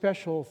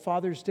Special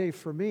Father's Day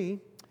for me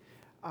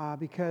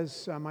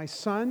because my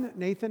son,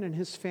 Nathan, and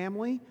his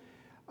family,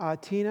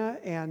 Tina,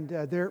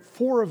 and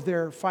four of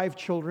their five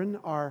children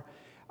are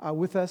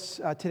with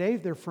us today.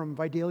 They're from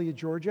Vidalia,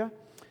 Georgia,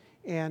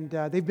 and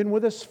they've been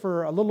with us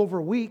for a little over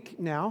a week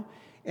now.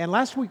 And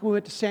last week we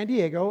went to San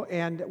Diego,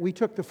 and we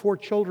took the four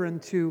kids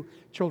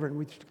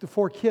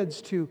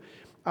to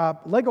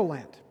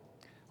Legoland.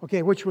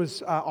 Okay, which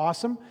was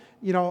awesome.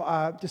 You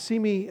know, to see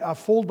me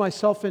fold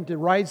myself into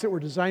rides that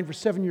were designed for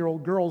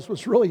 7-year-old girls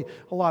was really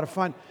a lot of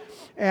fun.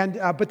 And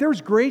but there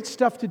was great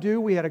stuff to do.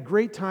 We had a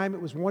great time.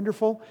 It was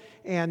wonderful.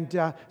 And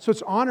so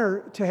it's an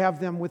honor to have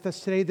them with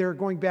us today. They're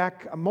going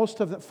back.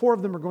 Four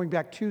of them are going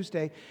back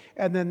Tuesday,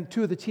 and then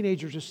two of the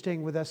teenagers are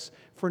staying with us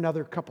for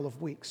another couple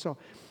of weeks. So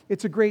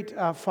it's a great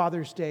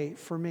Father's Day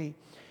for me.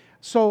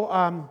 So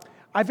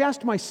I've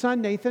asked my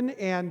son Nathan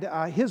and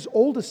his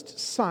oldest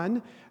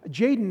son,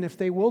 Jaden, if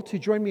they will, to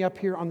join me up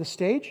here on the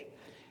stage.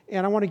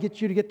 And I want to get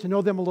you to get to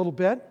know them a little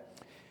bit.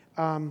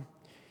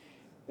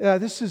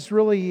 This is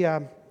really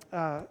a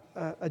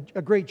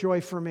great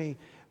joy for me.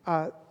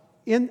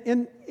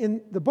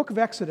 In the book of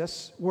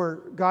Exodus, where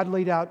God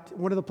laid out,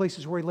 one of the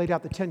places where He laid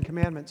out the Ten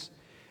Commandments,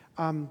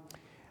 one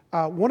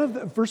of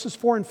the verses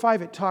 4 and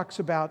 5, it talks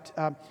about,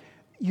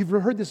 you've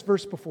heard this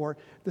verse before,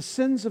 the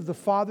sins of the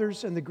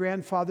fathers and the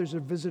grandfathers are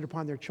visited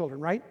upon their children,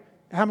 right?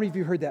 How many of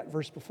you heard that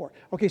verse before?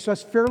 Okay, so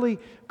that's a fairly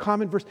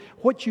common verse.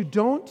 What you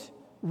don't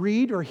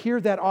read or hear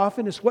that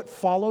often is what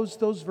follows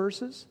those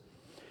verses.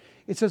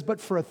 It says,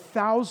 but for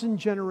 1,000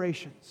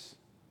 generations,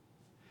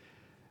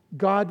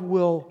 God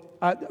will,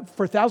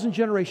 for 1,000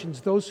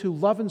 generations, those who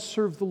love and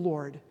serve the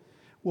Lord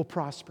will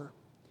prosper.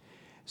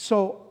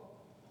 So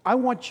I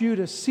want you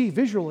to see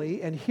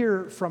visually and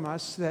hear from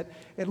us that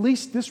at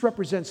least this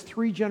represents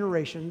 3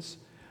 generations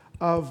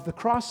of the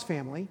Cross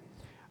family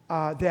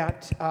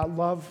that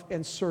love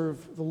and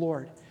serve the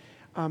Lord.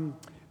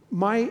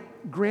 My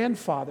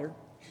grandfather,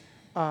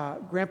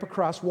 Grandpa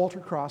Cross, Walter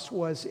Cross,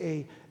 was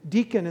a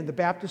deacon in the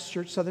Baptist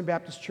Church, Southern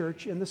Baptist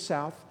Church in the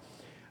South.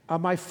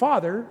 My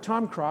father,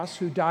 Tom Cross,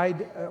 who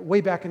died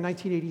way back in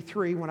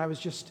 1983 when I was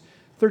just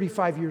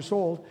 35 years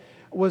old,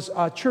 was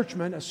a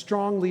churchman, a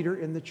strong leader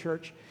in the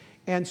church.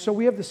 And so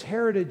we have this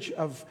heritage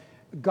of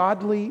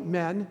godly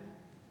men,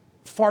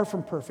 far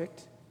from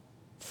perfect,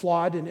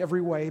 flawed in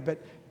every way, but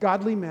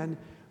godly men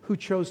who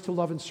chose to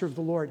love and serve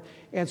the Lord.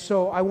 And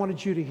so I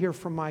wanted you to hear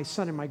from my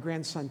son and my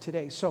grandson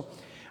today. So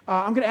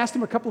I'm going to ask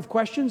them a couple of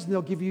questions, and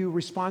they'll give you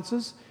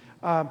responses.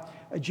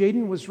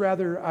 Jaden was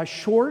rather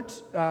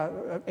short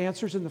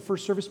answers in the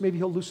first service. Maybe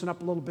he'll loosen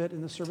up a little bit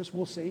in the service.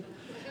 We'll see.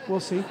 We'll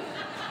see.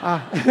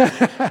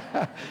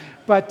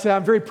 But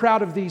I'm very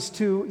proud of these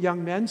two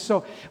young men.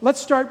 So let's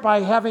start by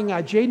having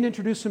Jaden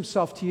introduce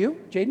himself to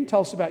you. Jaden,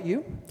 tell us about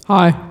you.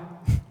 Hi.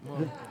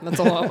 Well, that's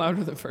a lot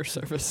louder than first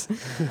service.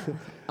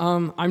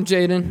 I'm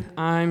Jaden.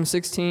 I'm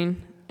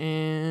 16,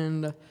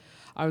 and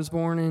I was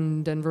born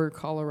in Denver,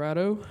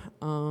 Colorado.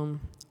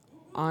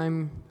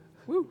 I'm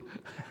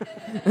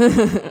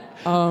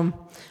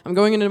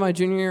going into my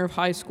junior year of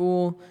high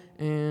school,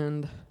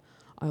 and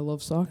I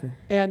love soccer.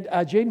 And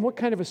Jaden, what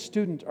kind of a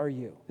student are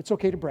you? It's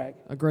okay to brag.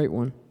 A great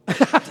one.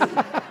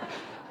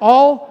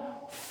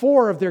 All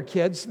 4 of their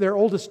kids, their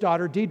oldest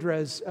daughter, Deidre,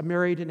 is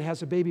married and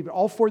has a baby, but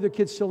all 4 of their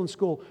kids still in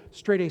school,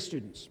 straight A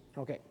students.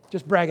 Okay,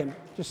 just bragging,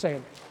 just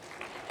saying.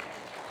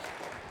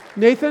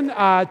 Nathan,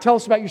 tell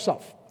us about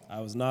yourself. I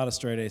was not a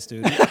straight A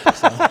student.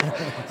 So.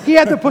 He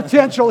had the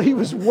potential. He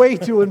was way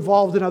too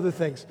involved in other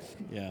things.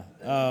 Yeah.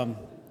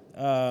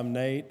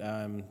 Nate,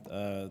 I'm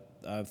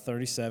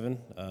 37,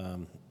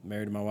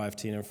 married to my wife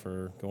Tina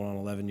for going on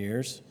 11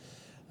 years.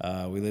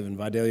 We live in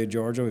Vidalia,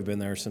 Georgia. We've been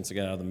there since I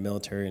got out of the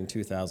military in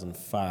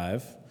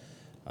 2005.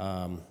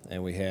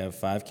 And we have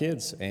 5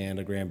 kids and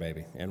a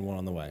grandbaby and one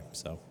on the way.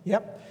 So.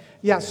 Yep.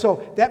 Yeah,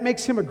 so that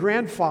makes him a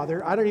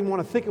grandfather. I don't even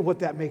want to think of what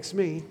that makes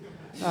me.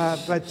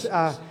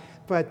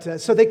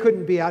 But so they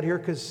couldn't be out here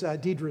because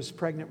Deidre's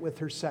pregnant with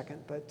her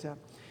second. But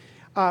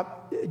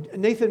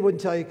Nathan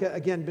wouldn't tell you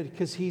again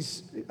because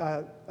he's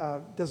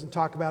doesn't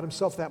talk about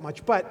himself that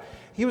much. But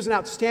he was an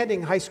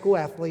outstanding high school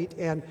athlete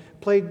and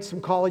played some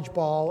college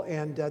ball,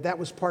 and that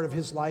was part of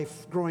his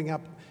life growing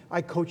up.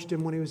 I coached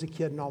him when he was a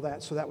kid and all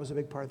that, so that was a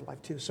big part of the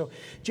life too. So,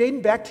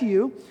 Jaden, back to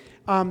you.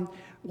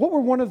 What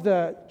were one of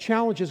the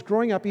challenges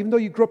growing up? Even though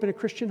you grew up in a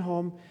Christian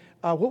home,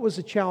 what was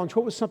the challenge?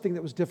 What was something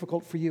that was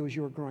difficult for you as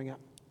you were growing up?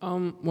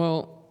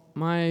 Well,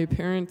 my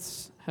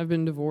parents have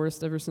been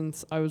divorced ever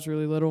since I was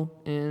really little,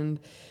 and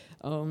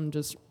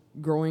just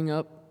growing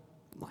up,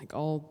 like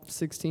all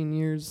 16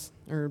 years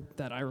or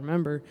that I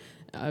remember,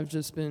 it's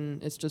just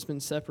been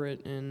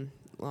separate, and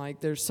like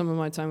there's some of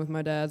my time with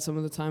my dad, some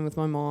of the time with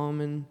my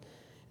mom, and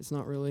it's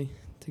not really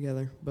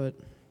together, but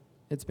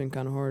it's been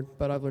kind of hard,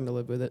 but I've learned to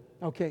live with it.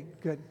 Okay,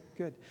 good.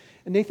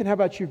 And Nathan, how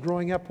about you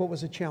growing up? What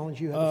was a challenge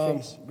you had to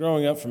face?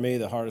 Growing up for me,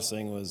 the hardest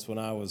thing was when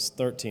I was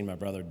 13, my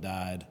brother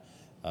died,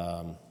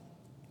 and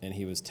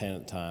he was 10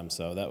 at the time,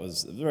 so that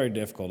was very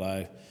difficult.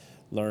 I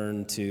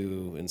learned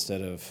to,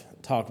 instead of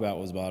talk about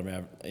what was bothering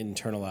me, I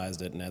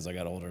internalized it, and as I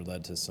got older,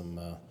 led to some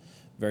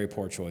very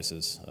poor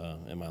choices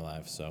in my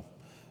life. So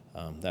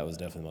that was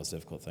definitely the most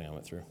difficult thing I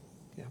went through.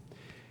 Yeah.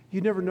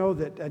 You'd never know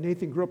that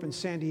Nathan grew up in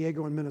San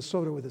Diego and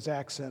Minnesota with his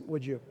accent,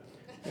 would you?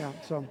 Yeah,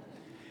 so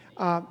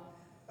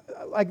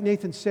like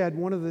Nathan said,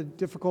 one of the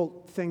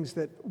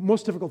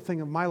most difficult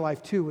thing of my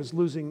life too was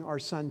losing our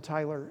son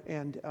Tyler.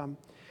 And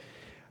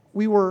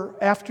we were,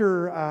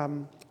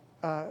 after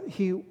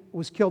he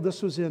was killed,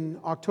 this was in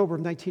October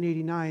of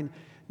 1989,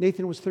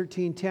 Nathan was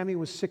 13, Tammy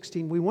was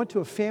 16. We went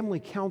to a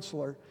family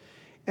counselor,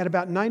 and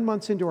about 9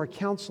 months into our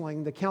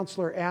counseling, the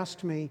counselor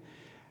asked me,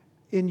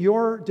 in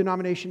your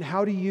denomination,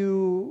 how do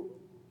you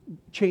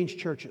change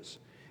churches?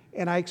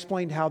 And I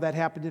explained how that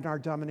happened in our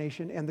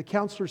denomination, and the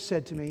counselor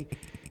said to me,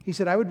 he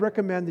said, I would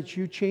recommend that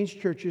you change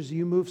churches,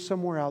 you move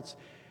somewhere else.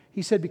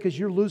 He said, because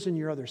you're losing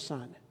your other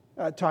son,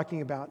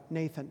 talking about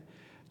Nathan.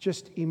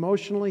 Just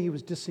emotionally, he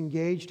was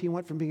disengaged. He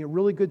went from being a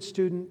really good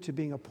student to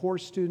being a poor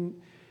student.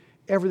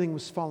 Everything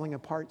was falling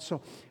apart. So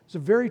it was a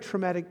very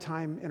traumatic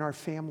time in our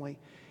family.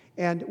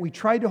 And we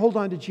tried to hold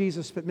on to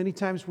Jesus, but many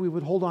times we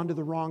would hold on to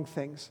the wrong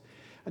things.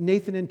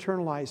 Nathan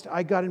internalized.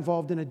 I got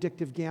involved in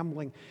addictive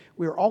gambling.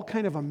 We were all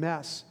kind of a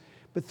mess.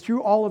 But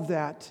through all of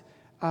that,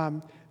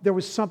 there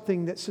was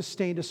something that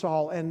sustained us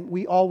all. And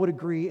we all would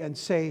agree and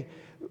say,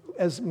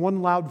 as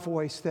one loud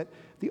voice, that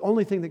the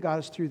only thing that got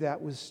us through that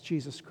was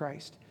Jesus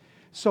Christ.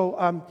 So,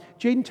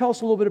 Jaden, tell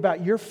us a little bit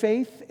about your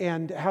faith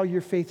and how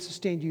your faith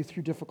sustained you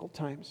through difficult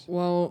times.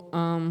 Well,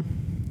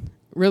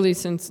 really,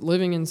 since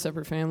living in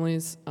separate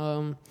families,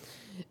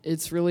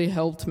 it's really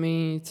helped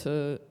me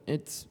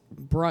it's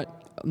brought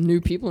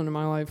new people into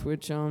my life,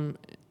 which, and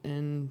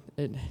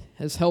it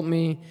has helped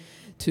me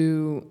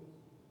to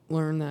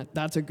learn that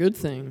that's a good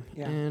thing,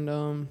 Yeah.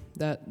 and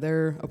that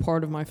they're a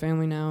part of my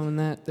family now, and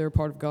that they're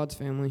part of God's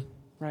family.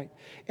 Right.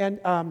 And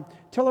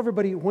tell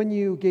everybody when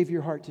you gave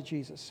your heart to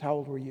Jesus. How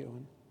old were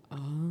you? How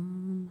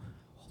old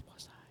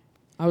was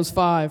I? I was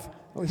 5.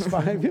 I was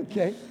 5,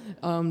 okay.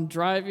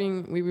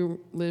 Driving, we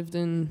lived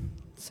in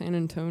San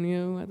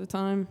Antonio at the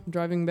time,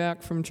 driving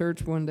back from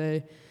church one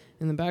day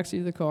in the backseat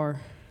of the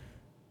car.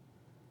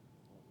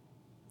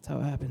 That's how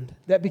it happened.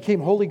 That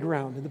became holy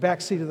ground in the back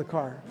seat of the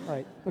car.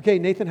 Right. Okay,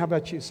 Nathan, how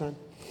about you, son?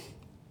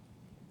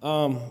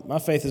 My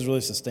faith has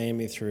really sustained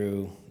me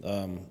through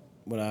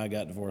when I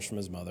got divorced from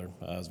his mother.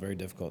 It was a very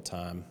difficult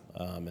time.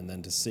 And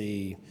then to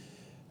see,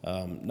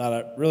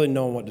 not really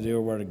knowing what to do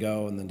or where to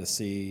go, and then to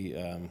see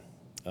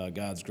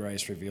God's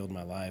grace revealed in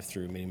my life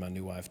through meeting my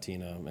new wife,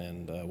 Tina,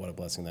 and what a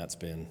blessing that's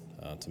been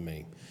to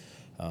me.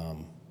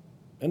 And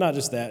not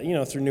just that,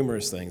 through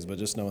numerous things, but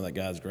just knowing that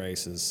God's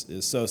grace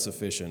is so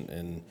sufficient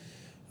in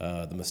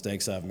the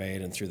mistakes I've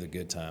made and through the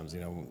good times.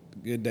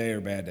 Good day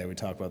or bad day, we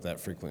talk about that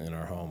frequently in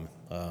our home,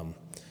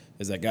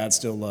 is that God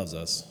still loves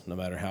us no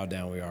matter how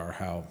down we are or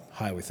how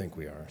high we think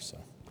we are. So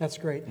that's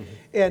great. Mm-hmm.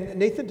 And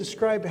Nathan,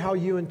 describe how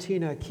you and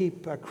Tina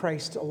keep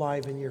Christ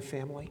alive in your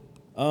family.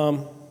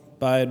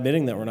 By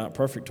admitting that we're not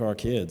perfect to our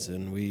kids,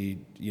 and we,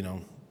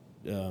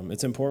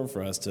 it's important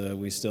for us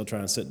we still try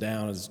and sit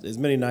down as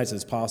many nights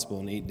as possible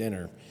and eat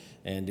dinner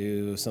and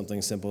do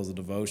something simple as a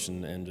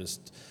devotion and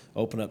just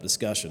open up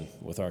discussion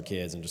with our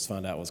kids and just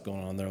find out what's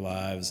going on in their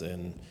lives,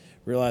 and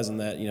realizing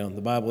that,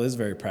 the Bible is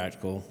very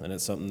practical and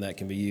it's something that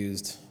can be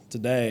used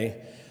today,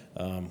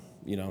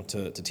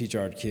 to teach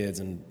our kids,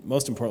 and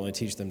most importantly,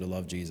 teach them to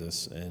love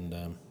Jesus, and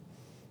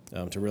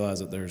to realize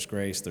that there's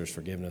grace, there's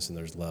forgiveness, and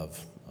there's love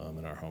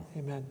in our home.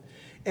 Amen.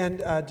 And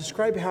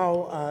describe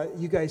how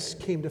you guys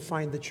came to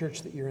find the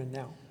church that you're in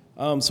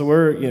now. So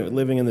we're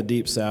living in the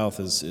Deep South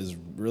has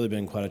really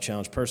been quite a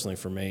challenge personally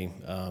for me.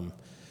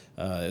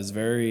 It's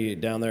very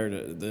down there.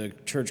 The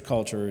church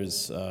culture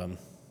is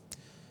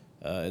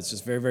it's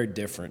just very, very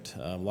different.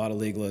 A lot of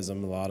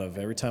legalism.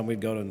 Every time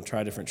we'd go and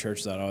try different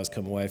churches, I'd always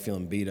come away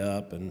feeling beat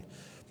up and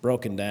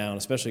broken down,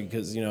 especially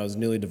because I was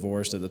newly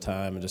divorced at the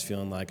time and just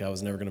feeling like I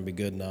was never going to be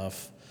good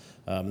enough.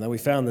 And then we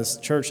found this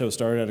church that was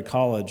started at a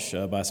college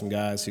by some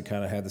guys who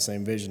kind of had the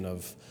same vision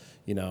of,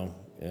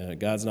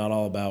 God's not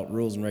all about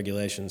rules and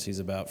regulations. He's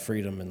about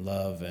freedom and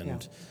love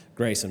and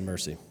grace and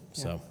mercy.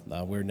 Yeah.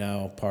 So we're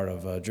now part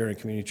of Journey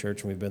Community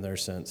Church, and we've been there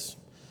since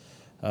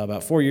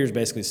about 4 years,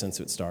 basically, since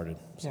it started.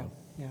 So.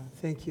 Yeah,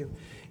 thank you.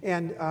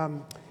 And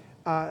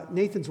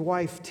Nathan's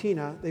wife,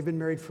 Tina, they've been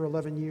married for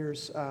 11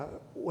 years.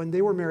 When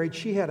they were married,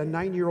 she had a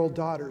 9-year-old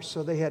daughter.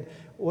 So they had,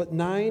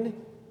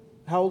 9?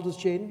 How old was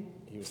Jaden?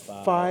 He was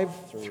 5,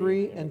 5,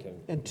 3,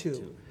 and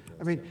 2.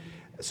 I mean,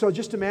 so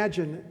just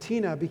imagine,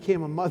 Tina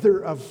became a mother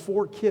of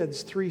 4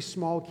 kids, 3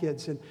 small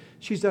kids. And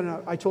she's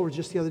done, I told her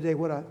just the other day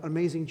what an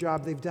amazing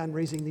job they've done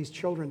raising these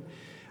children.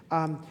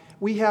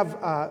 We have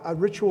a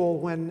ritual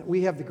when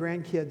we have the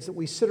grandkids that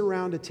we sit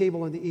around a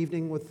table in the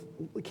evening with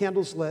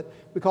candles lit.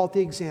 We call it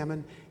the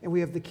Examine, and we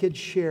have the kids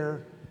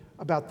share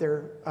about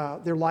their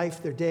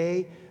life, their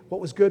day, what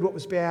was good, what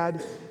was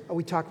bad.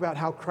 We talk about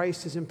how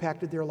Christ has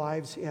impacted their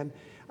lives. And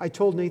I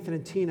told Nathan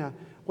and Tina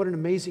what an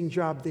amazing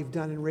job they've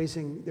done in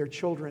raising their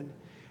children.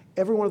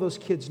 Every one of those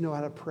kids know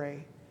how to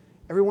pray.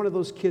 Every one of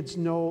those kids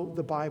know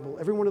the Bible.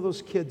 Every one of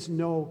those kids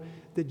know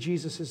that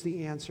Jesus is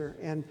the answer.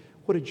 And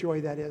what a joy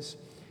that is.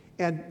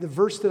 And the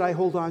verse that I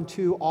hold on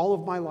to all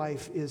of my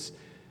life is,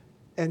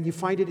 and you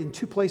find it in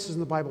two places in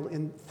the Bible,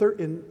 in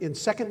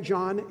 2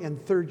 John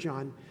and 3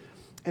 John.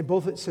 And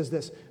both it says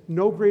this: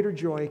 no greater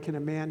joy can a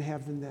man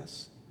have than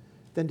this,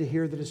 than to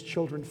hear that his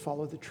children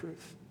follow the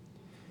truth.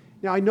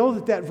 Now, I know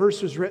that that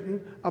verse was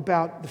written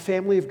about the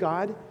family of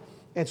God,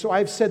 and so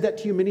I've said that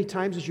to you many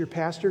times as your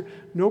pastor.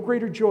 No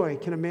greater joy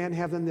can a man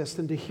have than this,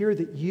 than to hear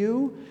that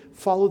you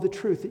follow the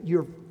truth, that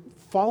you're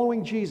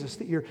following Jesus,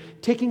 that you're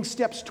taking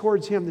steps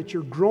towards Him, that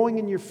you're growing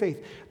in your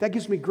faith. That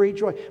gives me great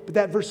joy. But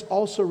that verse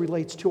also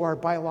relates to our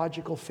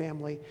biological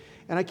family.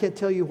 And I can't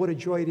tell you what a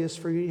joy it is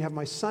for me to have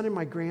my son and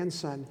my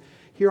grandson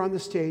here on the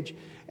stage.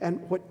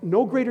 And what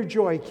no greater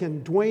joy can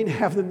Dwayne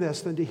have than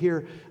this, than to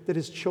hear that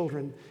his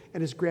children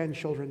and his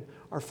grandchildren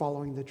are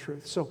following the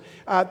truth. So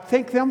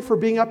thank them for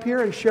being up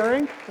here and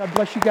sharing. God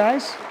bless you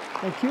guys.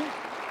 Thank you.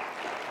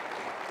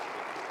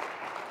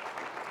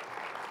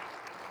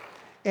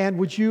 And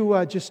would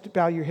you just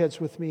bow your heads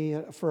with me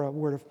for a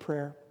word of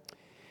prayer?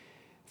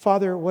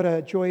 Father, what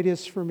a joy it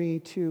is for me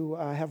to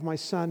have my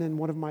son and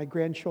one of my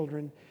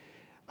grandchildren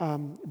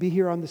be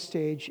here on the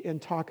stage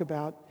and talk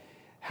about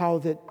how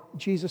that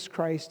Jesus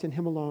Christ and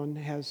Him alone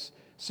has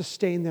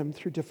sustained them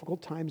through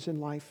difficult times in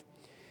life.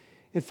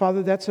 And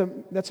Father, that's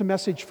a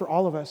message for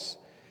all of us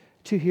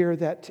to hear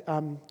that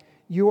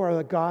you are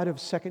the God of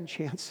second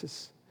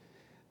chances,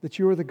 that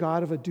you are the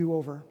God of a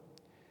do-over,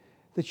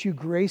 that you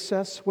grace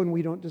us when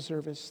we don't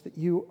deserve it, that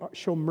you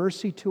show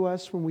mercy to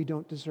us when we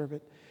don't deserve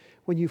it,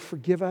 when you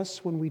forgive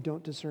us when we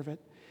don't deserve it.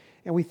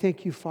 And we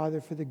thank you, Father,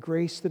 for the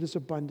grace that is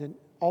abundant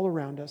all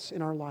around us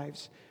in our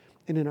lives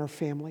and in our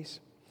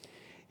families.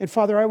 And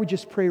Father, I would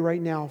just pray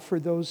right now for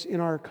those in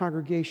our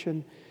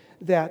congregation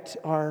that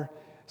are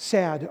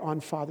sad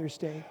on Father's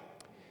Day.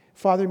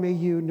 Father, may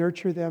you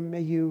nurture them,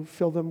 may you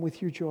fill them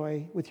with your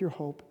joy, with your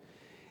hope,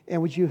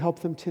 and would you help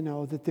them to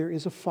know that there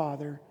is a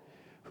Father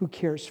who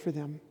cares for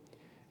them,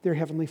 their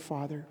Heavenly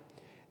Father,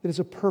 that is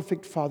a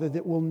perfect Father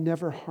that will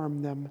never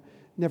harm them,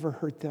 never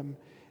hurt them,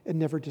 and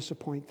never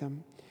disappoint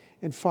them.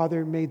 And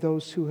Father, may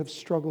those who have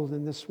struggled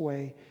in this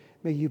way,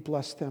 may you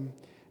bless them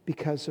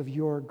because of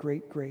your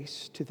great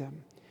grace to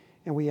them.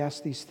 And we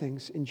ask these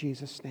things in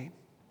Jesus' name.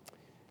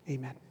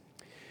 Amen.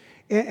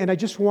 And I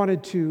just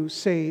wanted to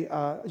say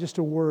just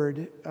a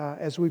word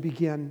as we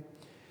begin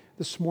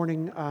this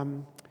morning,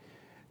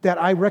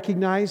 that I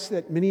recognize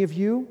that many of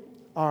you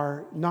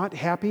are not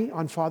happy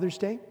on Father's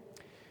Day.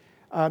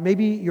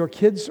 Maybe your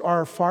kids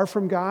are far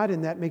from God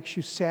and that makes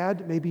you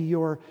sad. Maybe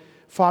your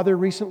father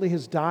recently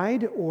has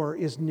died or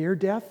is near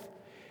death.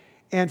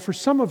 And for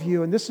some of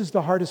you, and this is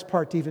the hardest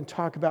part to even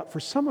talk about, for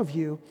some of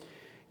you,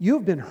 you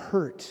have been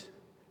hurt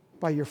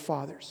by your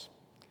fathers.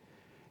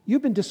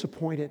 You've been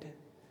disappointed.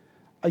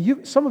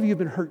 Some of you have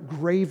been hurt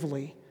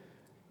gravely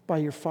by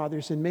your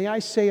fathers. And may I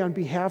say on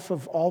behalf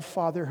of all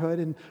fatherhood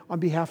and on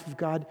behalf of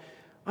God,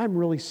 I'm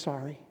really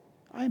sorry.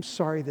 I'm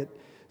sorry that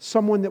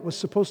someone that was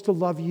supposed to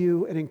love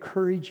you and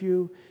encourage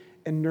you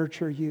and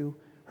nurture you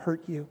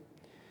hurt you.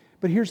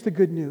 But here's the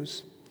good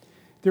news.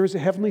 There is a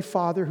Heavenly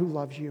Father who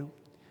loves you.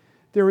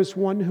 There is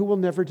one who will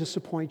never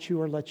disappoint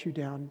you or let you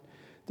down.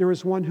 There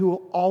is one who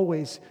will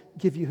always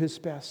give you His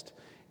best.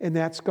 And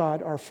that's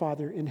God, our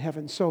Father in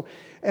heaven. So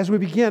as we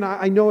begin,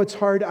 I know it's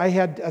hard. I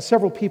had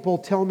several people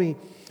tell me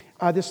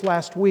this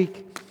last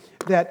week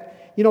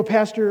that, you know,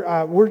 Pastor,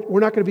 we're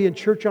not going to be in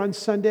church on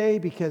Sunday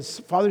because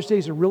Father's Day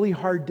is a really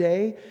hard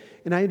day.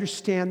 And I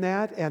understand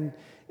that. And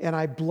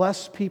I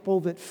bless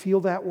people that feel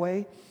that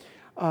way.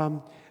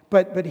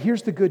 But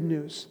here's the good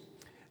news.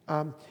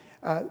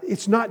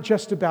 It's not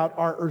just about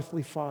our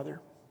earthly father.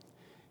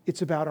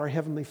 It's about our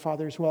Heavenly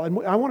Father as well.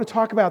 And I want to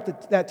talk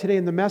about that today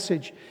in the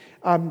message.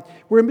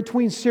 We're in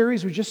between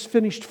series. We just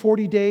finished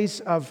 40 days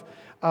of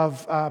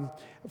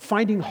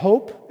finding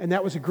hope, and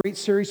that was a great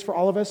series for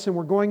all of us. And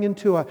we're going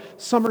into a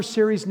summer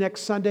series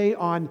next Sunday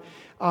on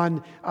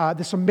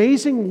this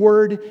amazing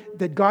word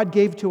that God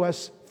gave to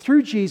us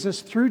through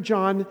Jesus, through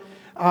John,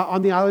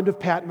 on the island of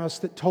Patmos,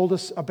 that told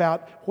us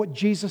about what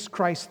Jesus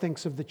Christ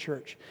thinks of the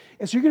church.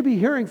 And so you're going to be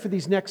hearing for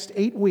these next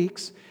 8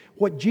 weeks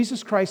what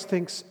Jesus Christ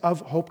thinks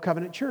of Hope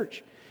Covenant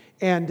Church.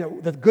 And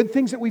the good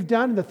things that we've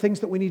done and the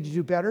things that we need to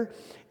do better.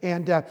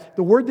 And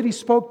the word that He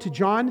spoke to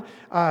John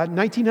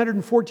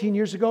 1914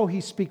 years ago, He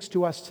speaks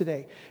to us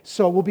today.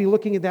 So we'll be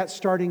looking at that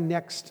starting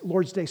next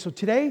Lord's Day. So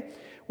today,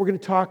 we're going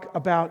to talk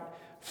about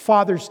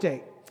Father's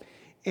Day.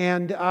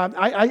 And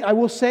I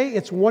will say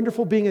it's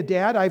wonderful being a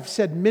dad. I've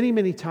said many,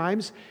 many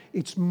times,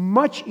 it's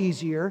much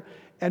easier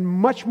and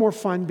much more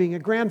fun being a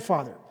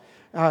grandfather.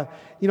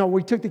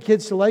 We took the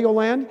kids to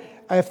Legoland.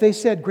 If they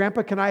said,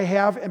 "Grandpa, can I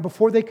have?" and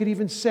before they could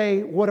even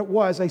say what it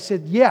was, I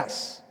said,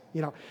 "Yes."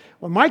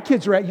 When my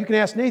kids were you can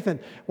ask Nathan.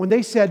 When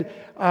they said,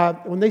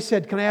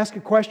 "Can I ask a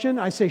question?"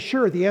 I say,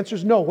 "Sure." The answer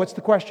is no. What's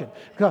the question?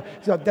 So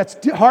that's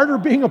harder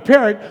being a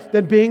parent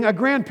than being a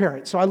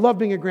grandparent. So I love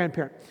being a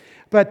grandparent.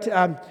 But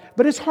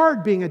it's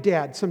hard being a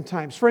dad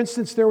sometimes. For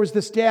instance, there was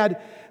this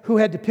dad who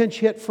had to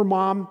pinch hit for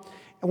mom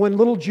when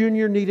little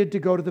Junior needed to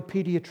go to the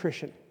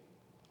pediatrician.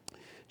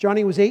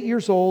 Johnny was 8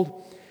 years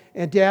old,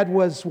 and Dad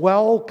was,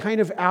 well,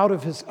 kind of out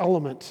of his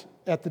element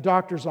at the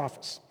doctor's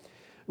office.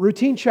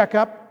 Routine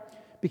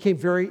checkup became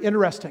very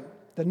interesting.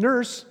 The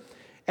nurse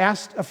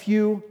asked a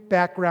few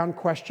background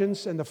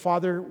questions, and the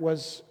father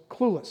was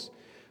clueless.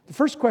 The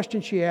first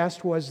question she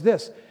asked was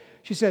this.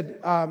 She said,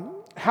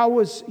 how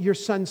was your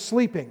son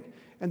sleeping?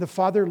 And the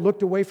father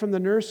looked away from the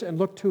nurse and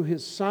looked to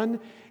his son,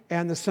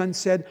 and the son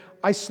said,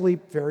 I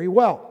sleep very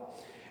well.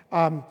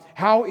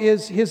 How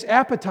is his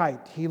appetite?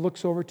 He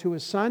looks over to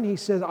his son. He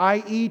says,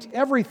 I eat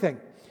everything.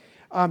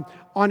 On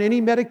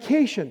any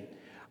medication?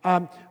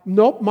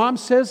 Nope, Mom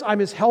says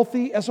I'm as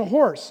healthy as a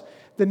horse.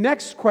 The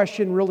next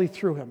question really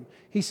threw him.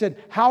 He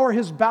said, how are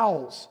his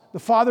bowels? The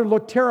father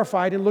looked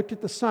terrified and looked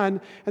at the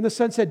son, and the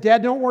son said,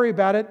 Dad, don't worry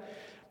about it.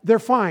 They're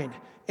fine.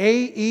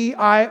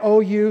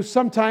 A-E-I-O-U,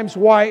 sometimes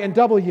Y and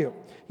W.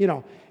 You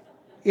know,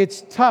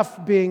 it's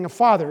tough being a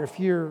father if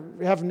you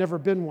have never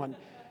been one.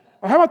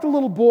 Or how about the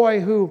little boy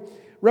who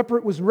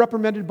was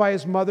reprimanded by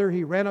his mother?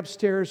 He ran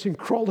upstairs and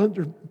crawled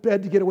under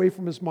bed to get away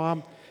from his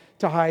mom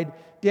to hide.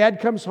 Dad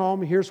comes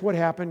home, here's what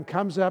happened,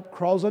 comes up,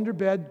 crawls under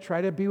bed,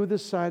 try to be with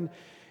his son.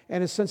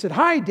 And his son said,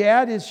 hi,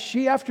 Dad, is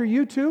she after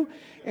you too?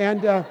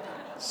 And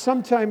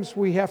sometimes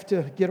we have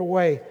to get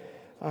away.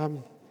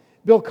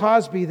 Bill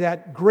Cosby,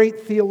 that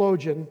great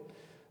theologian,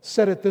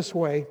 said it this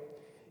way,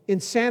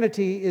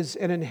 insanity is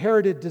an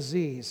inherited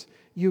disease.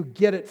 You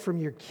get it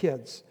from your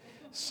kids.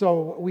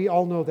 So we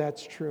all know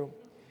that's true.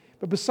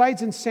 But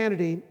besides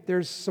insanity,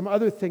 there's some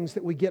other things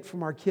that we get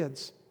from our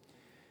kids,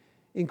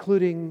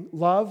 including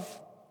love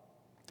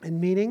and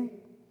meaning,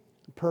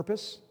 and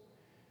purpose,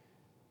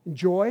 and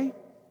joy,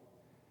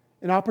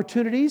 and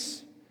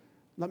opportunities.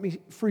 Let me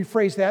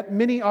rephrase that.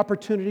 Many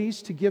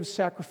opportunities to give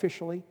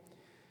sacrificially.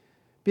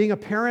 Being a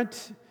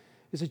parent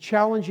is a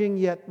challenging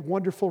yet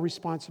wonderful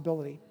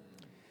responsibility.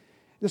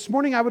 This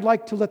morning, I would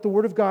like to let the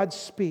Word of God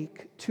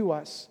speak to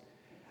us,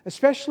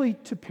 especially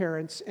to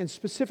parents and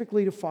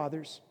specifically to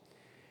fathers.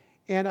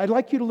 And I'd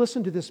like you to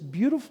listen to this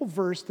beautiful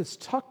verse that's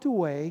tucked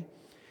away.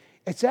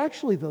 It's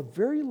actually the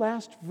very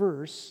last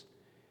verse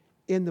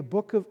in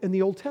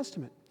the Old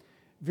Testament.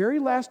 Very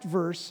last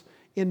verse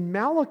in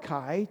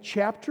Malachi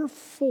chapter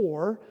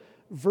 4,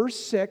 verse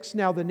 6.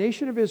 Now the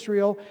nation of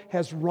Israel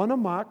has run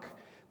amok.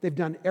 They've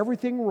done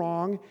everything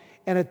wrong.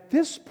 And at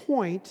this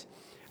point,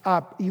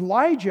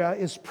 Elijah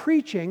is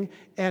preaching,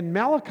 and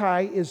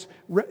Malachi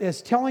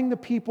is telling the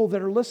people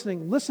that are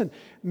listening, listen,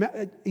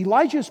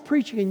 Elijah is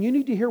preaching, and you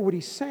need to hear what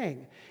he's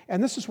saying.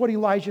 And this is what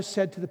Elijah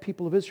said to the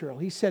people of Israel.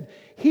 He said,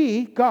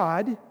 He,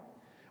 God,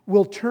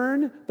 will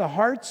turn the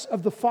hearts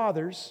of the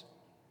fathers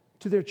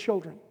to their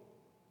children,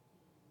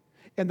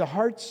 and the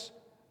hearts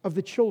of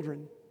the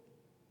children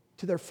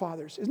to their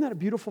fathers. Isn't that a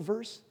beautiful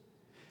verse?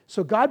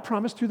 So God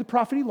promised through the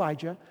prophet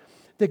Elijah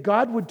that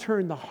God would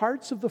turn the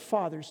hearts of the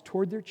fathers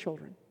toward their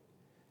children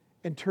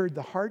and turn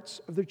the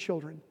hearts of their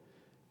children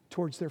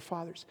towards their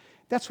fathers.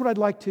 That's what I'd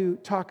like to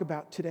talk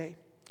about today.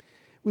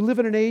 We live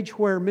in an age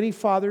where many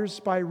fathers,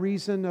 by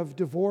reason of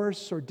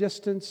divorce or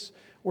distance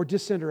or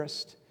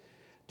disinterest,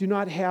 do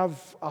not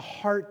have a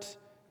heart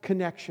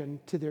connection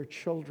to their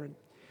children.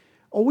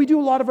 Oh, we do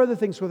a lot of other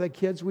things with our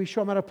kids. We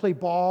show them how to play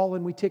ball,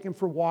 and we take them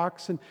for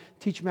walks and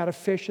teach them how to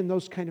fish and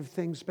those kind of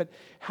things. But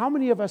how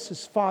many of us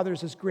as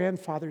fathers, as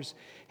grandfathers,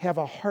 have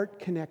a heart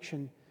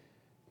connection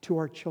to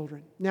our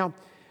children? Now,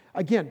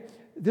 again,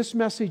 this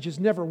message is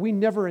we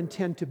never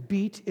intend to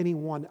beat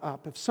anyone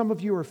up. If some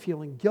of you are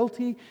feeling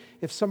guilty,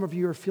 if some of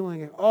you are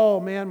feeling, oh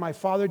man, my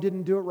father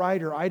didn't do it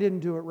right, or I didn't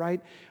do it right,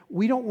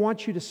 we don't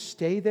want you to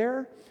stay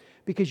there,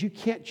 because you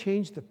can't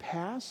change the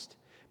past.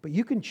 But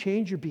you can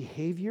change your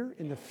behavior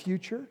in the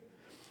future.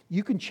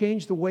 You can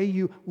change the way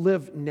you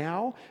live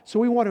now. So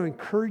we want to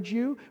encourage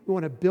you. We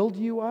want to build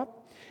you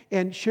up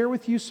and share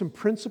with you some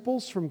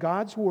principles from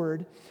God's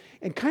Word.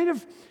 And I'd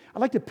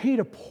like to paint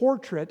a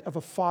portrait of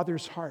a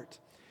father's heart.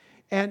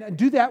 And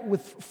do that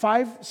with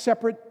 5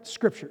 separate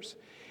scriptures.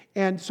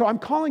 And so I'm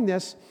calling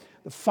this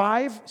the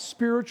 5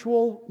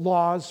 spiritual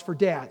laws for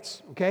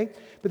dads, okay?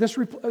 But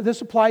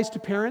this applies to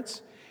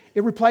parents.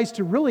 It applies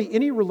to really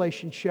any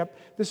relationship.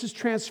 This is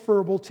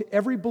transferable to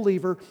every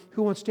believer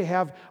who wants to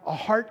have a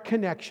heart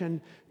connection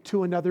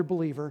to another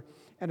believer,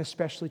 and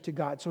especially to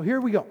God. So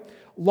here we go.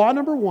 Law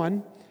number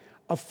 1,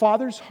 a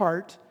father's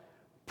heart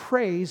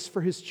prays for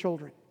his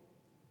children.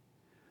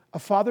 A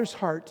father's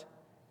heart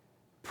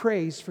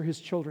prays for his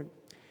children.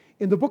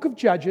 In the book of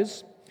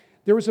Judges,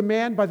 there was a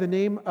man by the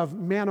name of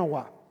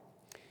Manoah.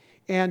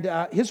 And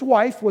his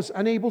wife was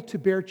unable to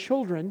bear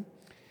children.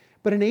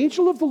 But an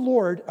angel of the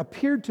Lord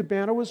appeared to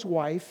Manoah's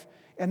wife,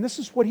 and this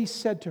is what he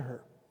said to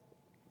her.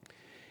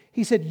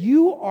 He said,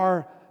 you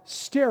are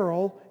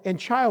sterile and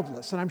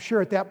childless. And I'm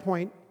sure at that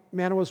point,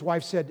 Manoah's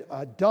wife said,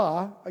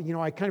 duh,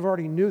 I kind of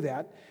already knew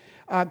that.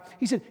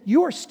 He said,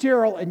 you are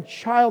sterile and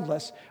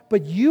childless,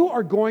 but you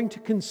are going to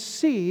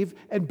conceive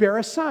and bear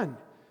a son.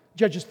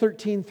 Judges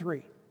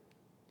 13:3.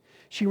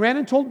 She ran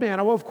and told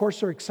Manoah, of course,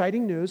 her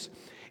exciting news.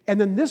 And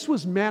then this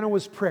was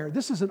Manoah's prayer.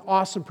 This is an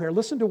awesome prayer.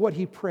 Listen to what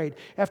he prayed.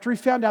 After he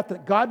found out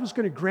that God was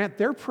going to grant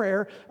their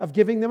prayer of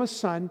giving them a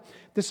son,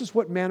 this is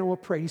what Manoah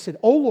prayed. He said,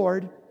 O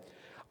Lord,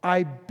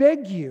 I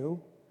beg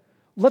you,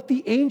 let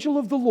the angel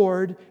of the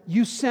Lord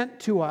you sent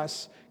to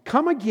us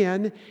come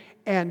again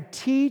and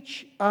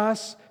teach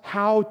us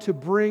how to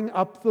bring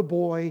up the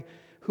boy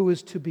who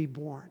is to be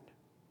born.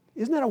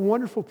 Isn't that a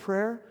wonderful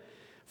prayer?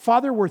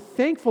 Father, we're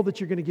thankful that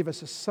you're going to give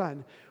us a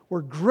son.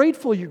 We're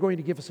grateful you're going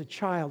to give us a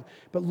child.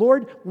 But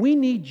Lord, we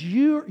need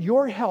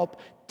your help.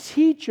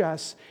 Teach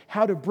us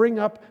how to bring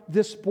up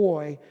this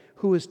boy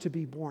who is to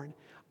be born.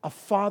 A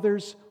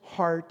father's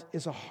heart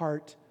is a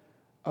heart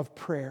of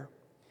prayer.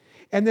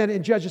 And then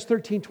in Judges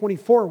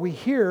 13:24, we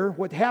hear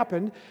what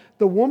happened.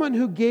 The woman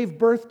who gave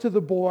birth to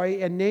the boy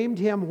and named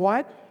him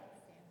what?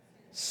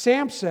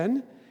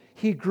 Samson.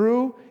 He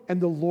grew,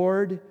 and the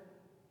Lord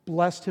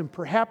blessed him.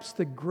 Perhaps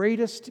the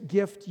greatest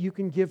gift you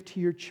can give to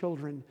your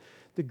children,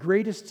 the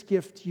greatest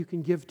gift you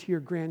can give to your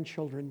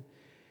grandchildren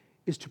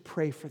is to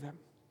pray for them.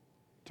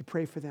 To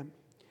pray for them.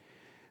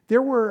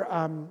 There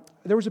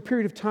was a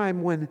period of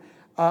time when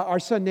our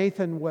son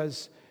Nathan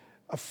was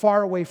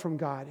far away from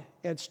God.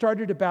 It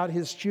started about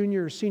his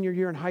junior or senior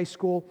year in high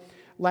school,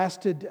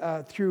 lasted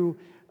through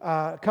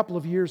a couple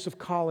of years of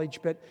college.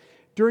 But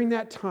during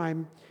that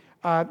time,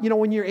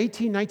 when you're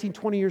 18, 19,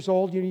 20 years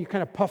old, you're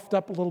kind of puffed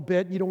up a little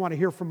bit. You don't want to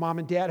hear from mom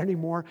and dad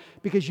anymore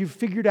because you've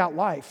figured out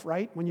life,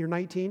 right? When you're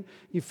 19,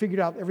 you've figured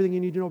out everything you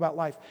need to know about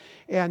life.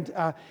 And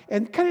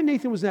kind of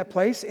Nathan was in that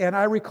place. And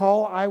I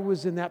recall I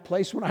was in that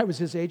place when I was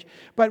his age.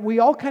 But we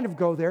all kind of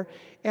go there.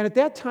 And at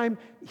that time,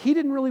 he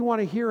didn't really want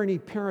to hear any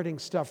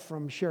parenting stuff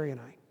from Sherry and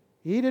I.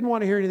 He didn't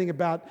want to hear anything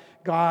about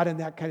God and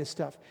that kind of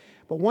stuff.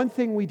 But one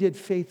thing we did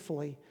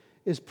faithfully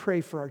is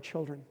pray for our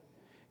children.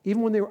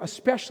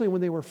 Especially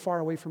when they were far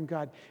away from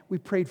God, we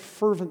prayed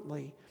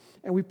fervently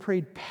and we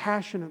prayed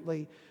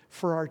passionately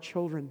for our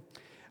children.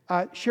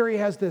 Sherry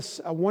has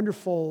this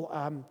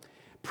wonderful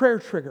prayer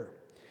trigger.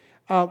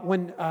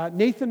 When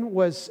Nathan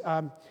was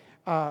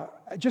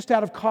just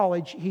out of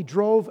college, he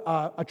drove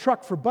a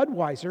truck for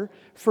Budweiser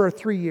for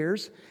 3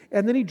 years,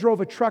 and then he drove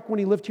a truck when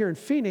he lived here in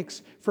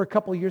Phoenix for a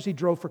couple of years. He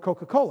drove for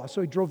Coca-Cola, so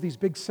he drove these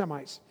big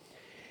semis.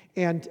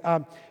 And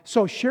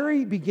so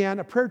Sherry began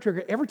a prayer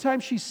trigger. Every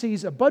time she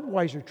sees a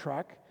Budweiser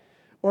truck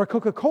or a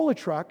Coca-Cola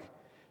truck,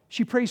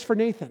 she prays for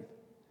Nathan.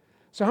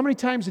 So how many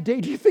times a day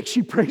do you think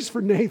she prays for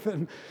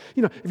Nathan?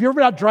 You know, if you're ever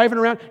out driving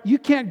around, you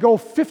can't go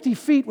 50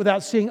 feet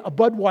without seeing a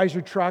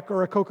Budweiser truck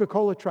or a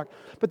Coca-Cola truck.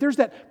 But there's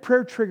that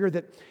prayer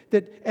trigger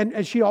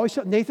and she always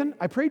said, Nathan,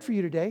 I prayed for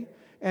you today.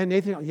 And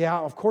Nathan, yeah,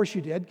 of course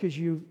you did, because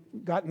you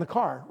got in the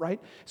car,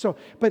 right? So,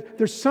 but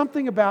there's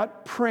something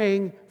about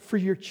praying for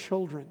your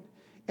children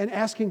and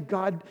asking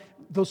God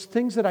those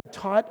things that I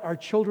taught our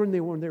children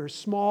when they were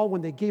small,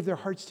 when they gave their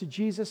hearts to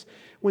Jesus,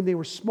 when they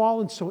were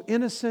small and so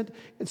innocent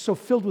and so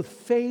filled with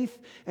faith,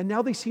 and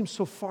now they seem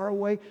so far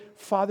away.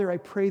 Father, I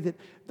pray that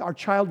our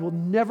child will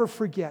never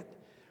forget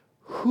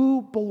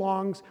who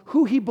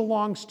he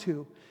belongs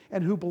to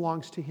and who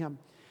belongs to him.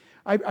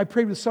 I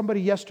prayed with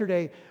somebody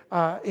yesterday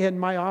in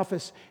my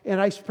office,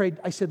 and I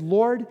said,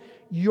 Lord,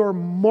 your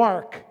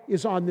mark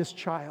is on this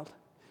child.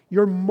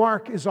 Your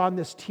mark is on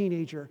this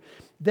teenager.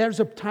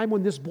 There's a time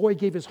when this boy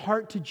gave his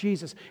heart to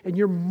Jesus, and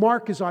your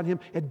mark is on him.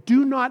 And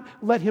do not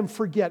let him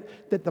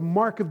forget that the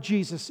mark of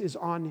Jesus is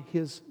on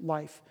his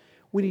life.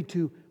 We need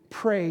to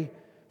pray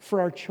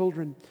for our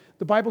children.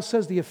 The Bible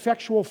says the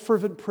effectual,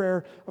 fervent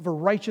prayer of a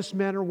righteous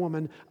man or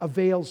woman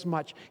avails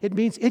much. It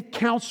means it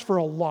counts for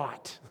a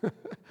lot.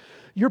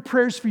 Your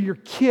prayers for your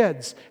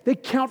kids, they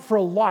count for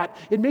a lot.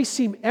 It may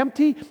seem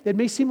empty. It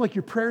may seem like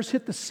your prayers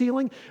hit the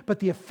ceiling, but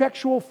the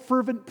effectual,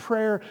 fervent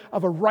prayer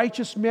of a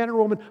righteous man or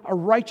woman, a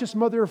righteous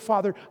mother or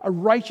father, a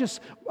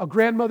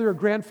grandmother or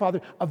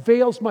grandfather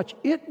avails much.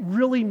 It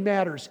really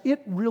matters.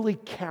 It really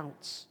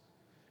counts.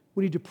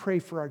 We need to pray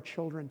for our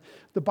children.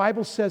 The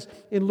Bible says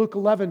in Luke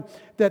 11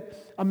 that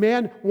a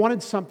man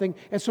wanted something,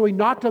 and so he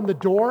knocked on the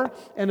door,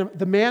 and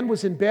the man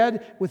was in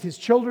bed with his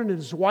children and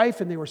his wife,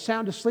 and they were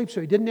sound asleep,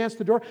 so he didn't answer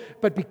the door.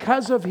 But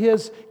because of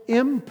his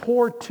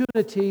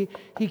importunity,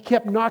 he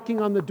kept knocking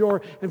on the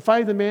door, and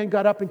finally the man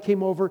got up and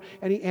came over,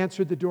 and he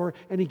answered the door,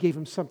 and he gave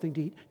him something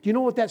to eat. Do you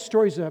know what that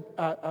story is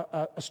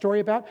a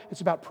story about?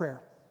 It's about prayer.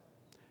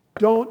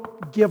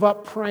 Don't give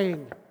up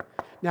praying.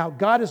 Now,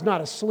 God is not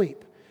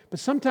asleep. But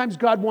sometimes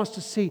God wants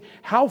to see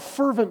how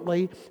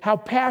fervently, how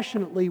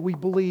passionately we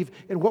believe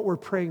in what we're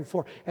praying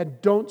for.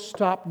 And don't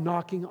stop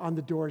knocking on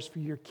the doors for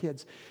your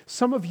kids.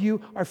 Some of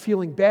you are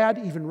feeling bad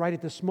even right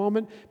at this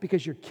moment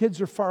because your kids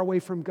are far away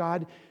from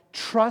God.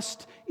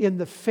 Trust in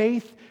the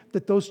faith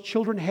that those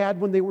children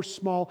had when they were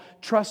small.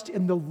 Trust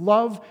in the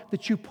love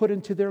that you put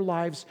into their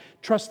lives.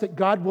 Trust that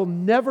God will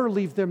never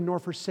leave them nor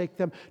forsake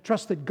them.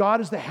 Trust that God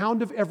is the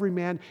hound of every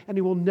man, and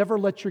He will never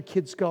let your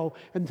kids go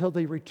until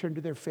they return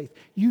to their faith.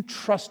 You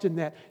trust in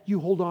that. You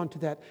hold on to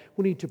that.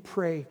 We need to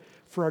pray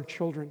for our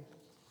children.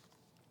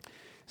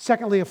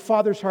 Secondly, a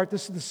father's heart,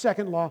 this is the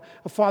second law,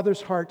 a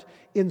father's heart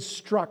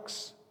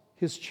instructs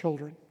his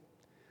children.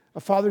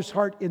 A father's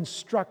heart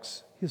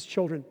instructs his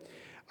children.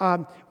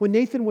 When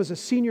Nathan was a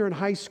senior in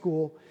high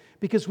school,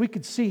 because we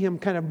could see him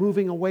kind of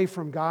moving away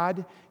from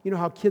God. You know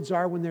how kids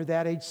are when they're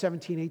that age,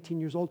 17, 18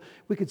 years old.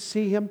 We could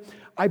see him.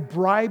 I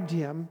bribed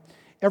him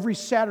every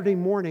Saturday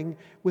morning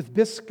with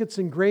biscuits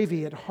and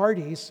gravy at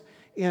Hardee's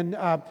in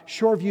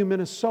Shoreview,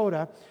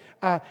 Minnesota,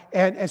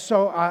 and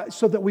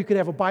so that we could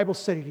have a Bible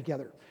study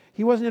together.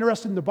 He wasn't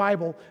interested in the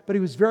Bible, but he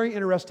was very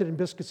interested in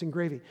biscuits and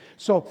gravy.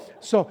 So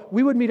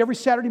we would meet every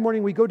Saturday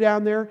morning. We'd go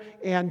down there,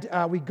 and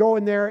we'd go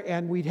in there,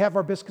 and we'd have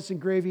our biscuits and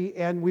gravy,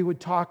 and we would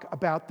talk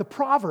about the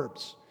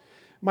Proverbs.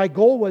 My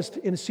goal was,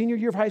 in senior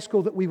year of high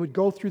school, that we would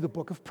go through the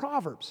book of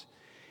Proverbs.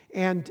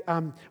 And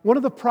one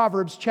of the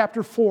Proverbs,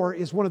 chapter 4,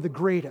 is one of the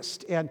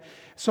greatest. And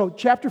so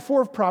chapter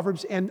 4 of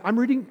Proverbs, and I'm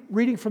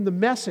reading from the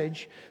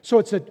Message, so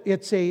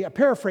it's a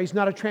paraphrase,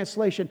 not a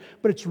translation,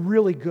 but it's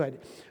really good.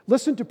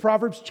 Listen to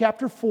Proverbs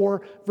chapter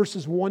 4,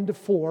 verses 1 to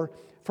 4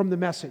 from the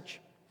Message.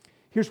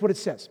 Here's what it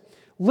says.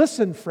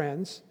 Listen,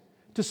 friends,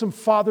 to some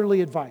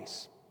fatherly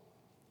advice.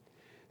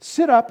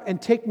 Sit up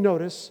and take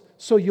notice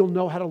so you'll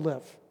know how to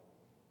live.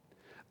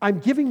 I'm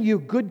giving you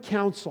good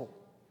counsel.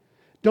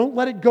 Don't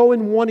let it go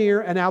in one ear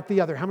and out the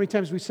other. How many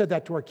times have we said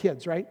that to our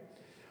kids, right?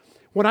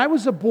 When I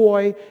was a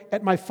boy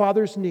at my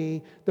father's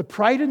knee, the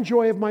pride and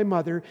joy of my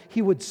mother,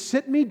 he would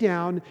sit me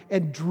down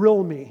and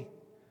drill me.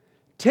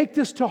 Take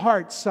this to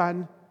heart,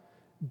 son.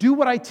 Do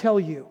what I tell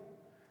you.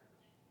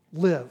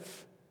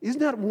 Live. Isn't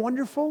that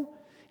wonderful?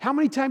 How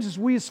many times as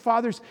we as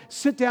fathers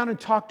sit down and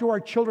talk to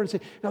our children and say,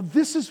 now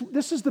this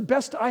is the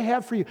best I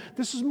have for you.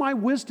 This is my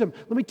wisdom.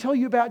 Let me tell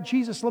you about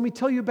Jesus. Let me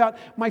tell you about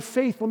my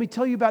faith. Let me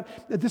tell you about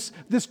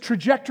this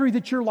trajectory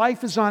that your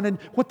life is on and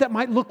what that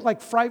might look like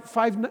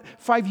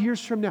 5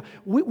 years from now.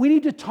 We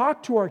need to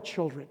talk to our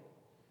children.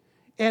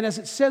 And as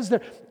it says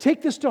there,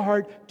 take this to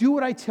heart. Do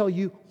what I tell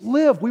you.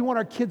 Live. We want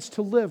our kids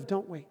to live,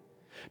 don't we?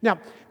 Now,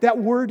 that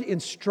word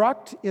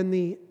instruct in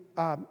the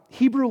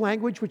Hebrew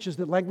language, which is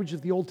the language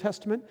of the Old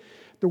Testament,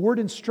 the word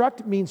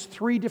instruct means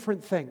 3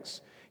 different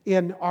things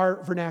in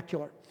our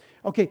vernacular.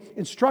 Okay,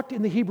 instruct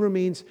in the Hebrew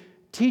means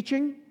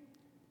teaching,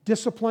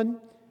 discipline,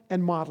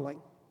 and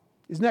modeling.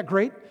 Isn't that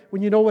great?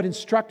 When you know what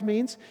instruct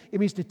means,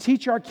 it means to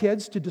teach our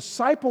kids, to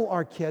disciple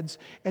our kids,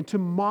 and to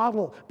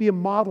model, be a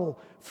model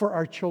for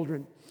our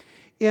children.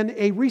 In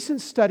a recent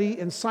study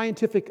in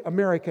Scientific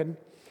American,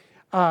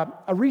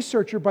 a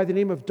researcher by the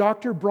name of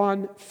Dr.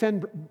 Bron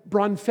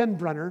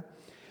Fenbrunner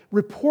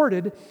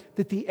reported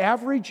that the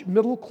average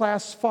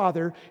middle-class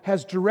father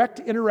has direct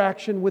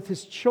interaction with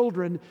his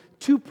children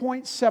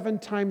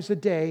 2.7 times a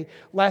day,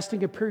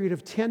 lasting a period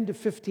of 10 to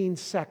 15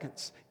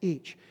 seconds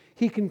each.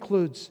 He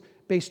concludes,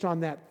 based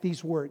on that,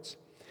 these words.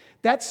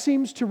 That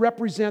seems to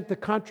represent the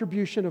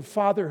contribution of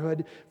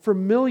fatherhood for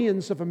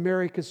millions of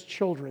America's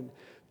children,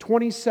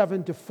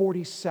 27 to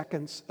 40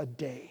 seconds a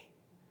day.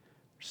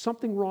 There's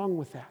something wrong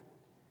with that.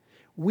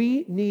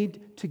 We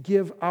need to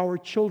give our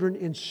children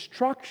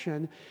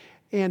instruction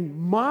and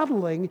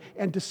modeling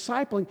and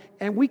discipling,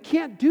 and we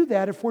can't do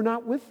that if we're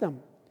not with them.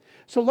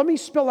 So let me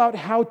spell out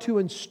how to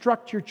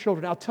instruct your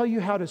children. I'll tell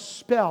you how to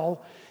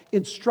spell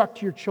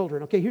instruct your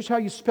children. Okay, here's how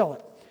you spell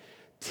it.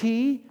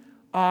 T-I-M-E.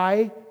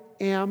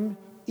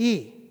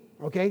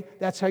 Okay,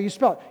 that's how you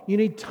spell it. You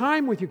need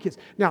time with your kids.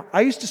 Now,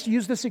 I used to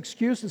use this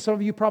excuse, and some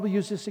of you probably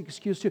use this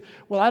excuse too.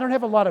 Well, I don't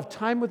have a lot of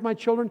time with my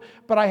children,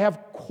 but I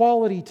have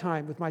quality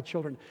time with my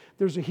children.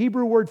 There's a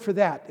Hebrew word for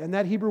that, and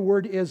that Hebrew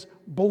word is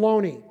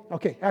baloney.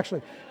 Okay,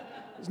 actually,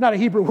 it's not a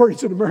Hebrew word,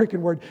 it's an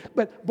American word,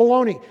 but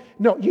baloney.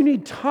 No, you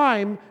need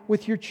time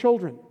with your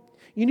children.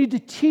 You need to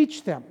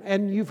teach them,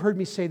 and you've heard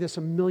me say this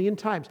a million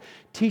times,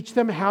 teach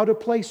them how to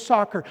play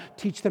soccer,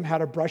 teach them how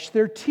to brush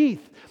their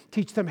teeth,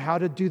 teach them how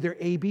to do their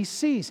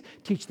ABCs,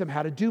 teach them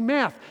how to do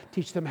math,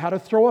 teach them how to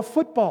throw a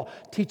football,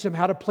 teach them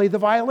how to play the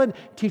violin,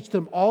 teach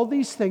them all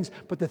these things,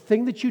 but the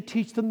thing that you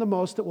teach them the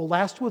most that will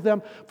last with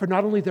them for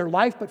not only their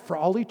life, but for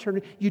all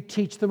eternity, you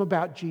teach them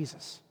about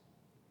Jesus.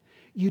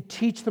 You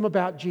teach them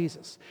about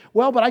Jesus.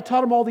 Well, but I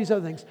taught them all these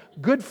other things.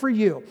 Good for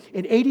you.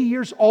 In 80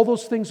 years, all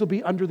those things will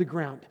be under the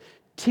ground.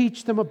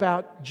 Teach them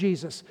about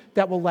Jesus.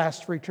 That will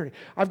last for eternity.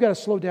 I've got to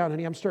slow down,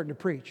 honey. I'm starting to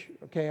preach.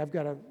 Okay, I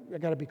got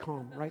to be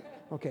calm, right?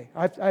 Okay,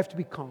 I have to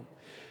be calm.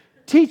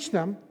 Teach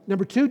them.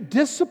 Number 2,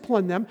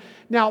 discipline them.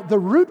 Now, the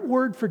root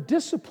word for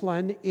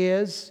discipline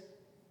is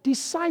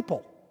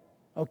disciple.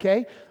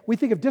 Okay? We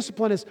think of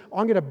discipline as, oh,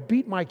 I'm going to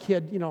beat my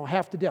kid,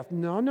 half to death.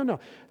 No.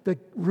 The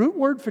root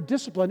word for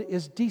discipline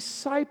is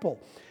disciple.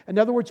 In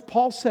other words,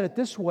 Paul said it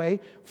this way,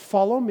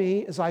 follow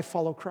me as I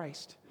follow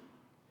Christ.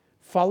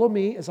 Follow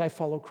me as I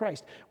follow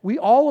Christ.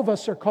 All of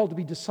us are called to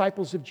be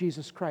disciples of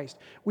Jesus Christ.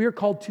 We are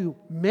called to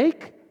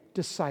make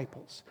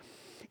disciples.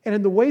 And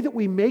in the way that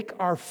we make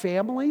our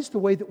families, the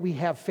way that we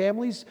have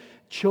families,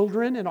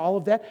 children, and all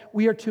of that,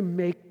 we are to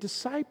make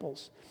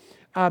disciples.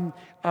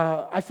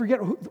 I forget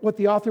what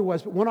the author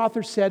was, but one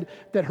author said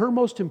that her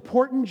most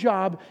important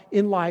job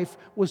in life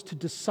was to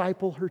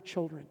disciple her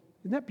children.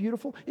 Isn't that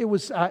beautiful? It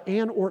was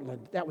Anne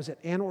Ortland. That was it,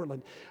 Anne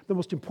Ortland. The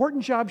most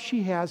important job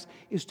she has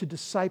is to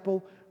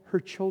disciple her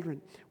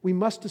children. We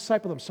must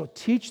disciple them. So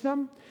teach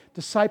them,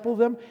 disciple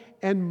them,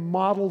 and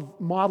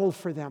model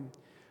for them.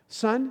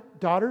 Son,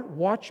 daughter,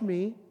 watch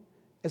me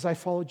as I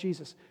follow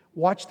Jesus.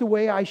 Watch the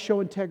way I show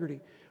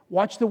integrity.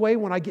 Watch the way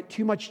when I get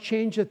too much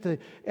change at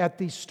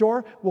the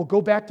store, we'll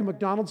go back to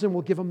McDonald's and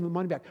we'll give them the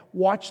money back.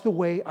 Watch the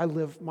way I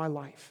live my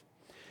life.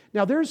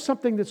 Now, there's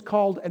something that's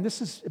called, and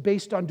this is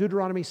based on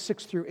Deuteronomy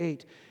 6 through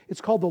 8. It's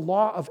called the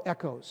law of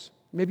echoes.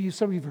 Maybe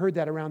some of you have heard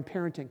that around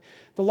parenting.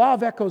 The law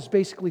of echoes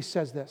basically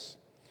says this.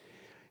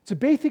 It's a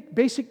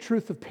basic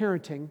truth of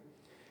parenting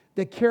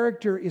that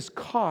character is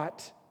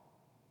caught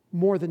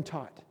more than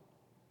taught.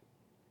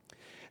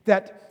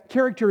 That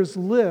character is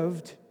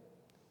lived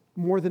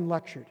more than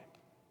lectured.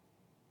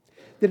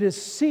 That it is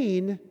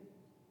seen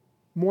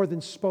more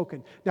than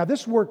spoken. Now,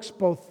 this works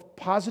both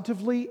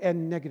positively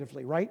and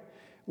negatively, right?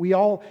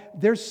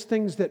 There's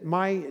things that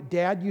my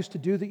dad used to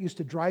do that used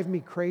to drive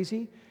me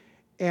crazy,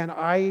 and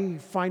I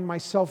find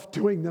myself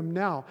doing them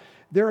now.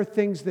 There are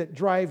things that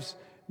drives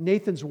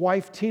Nathan's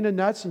wife, Tina,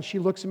 nuts, and she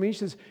looks at me and she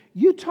says,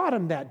 "You taught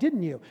him that,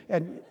 didn't you?"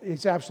 And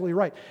it's absolutely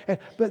right.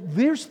 But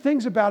there's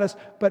things about us,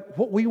 but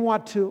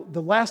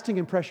the lasting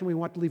impression we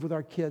want to leave with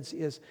our kids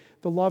is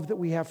the love that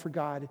we have for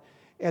God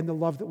and the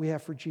love that we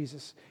have for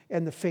Jesus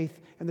and the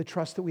faith and the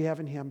trust that we have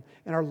in Him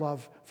and our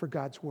love for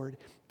God's Word.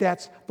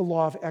 That's the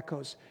law of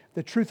echoes.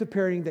 The truth of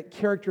parenting that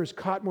character is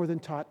caught more than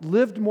taught,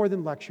 lived more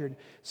than lectured,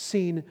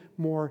 seen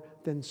more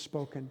than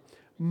spoken.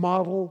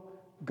 Model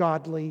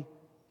godly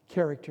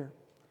character.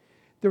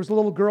 There was a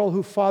little girl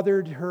who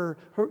followed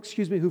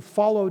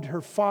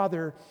her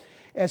father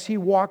as he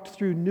walked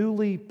through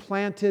newly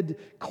planted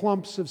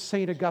clumps of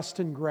St.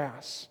 Augustine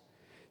grass.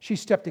 She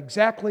stepped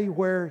exactly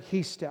where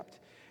he stepped.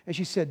 And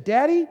she said,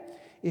 "Daddy,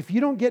 if you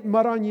don't get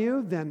mud on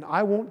you, then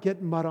I won't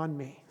get mud on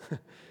me."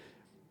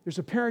 There's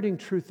a parenting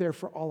truth there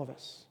for all of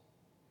us.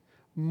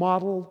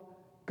 Model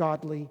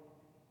godly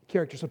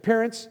character. So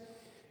parents,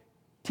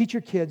 teach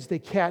your kids, they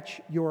catch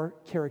your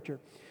character.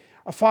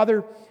 A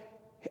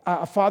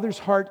father's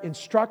heart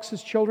instructs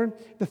his children.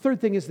 The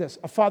third thing is this: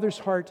 a father's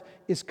heart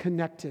is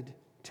connected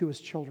to his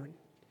children.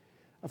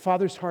 A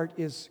father's heart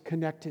is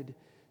connected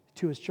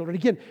to his children.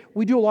 Again,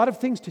 we do a lot of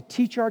things to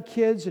teach our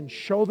kids and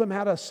show them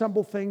how to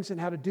assemble things and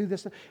how to do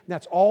this. And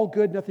that's all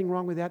good, nothing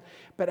wrong with that.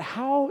 But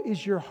how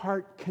is your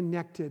heart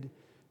connected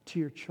to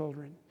your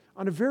children?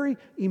 On a very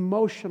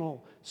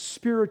emotional,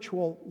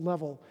 spiritual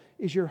level,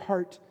 is your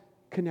heart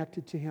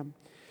connected to Him?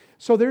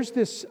 So there's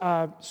this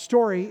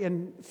story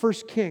in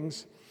 1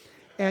 Kings,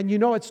 and you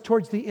know it's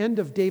towards the end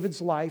of David's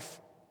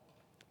life.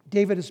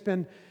 David has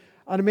been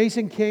an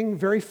amazing king,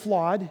 very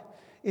flawed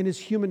in his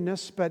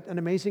humanness, but an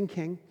amazing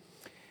king.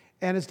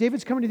 And as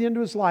David's coming to the end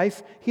of his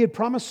life, he had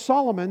promised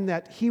Solomon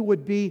that he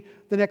would be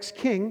the next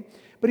king.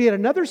 But he had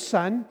another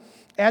son,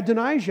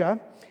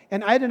 Adonijah,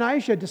 and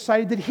Adonijah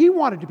decided that he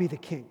wanted to be the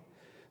king.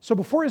 So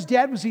before his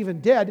dad was even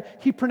dead,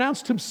 he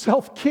pronounced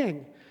himself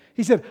king.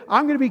 He said,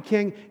 "I'm going to be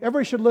king.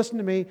 Everybody should listen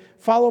to me,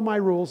 follow my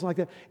rules," like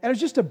that. And it was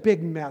just a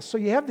big mess. So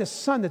you have this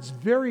son that's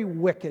very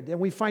wicked. And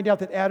we find out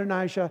that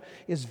Adonijah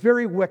is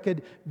very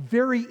wicked,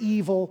 very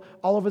evil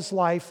all of his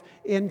life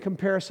in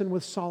comparison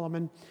with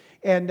Solomon.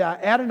 And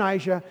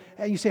Adonijah,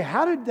 and you say,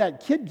 how did that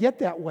kid get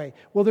that way?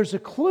 Well, there's a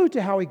clue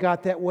to how he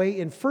got that way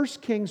in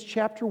 1 Kings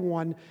chapter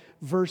 1,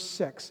 verse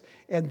 6.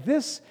 And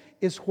this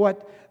is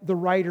what the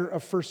writer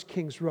of 1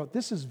 Kings wrote.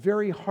 This is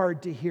very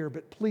hard to hear,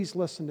 but please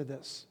listen to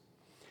this.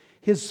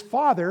 His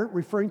father,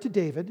 referring to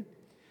David,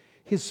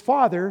 his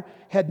father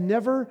had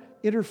never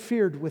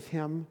interfered with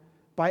him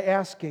by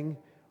asking,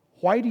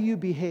 "Why do you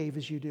behave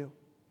as you do?"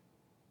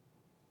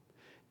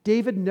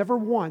 David never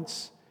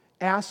once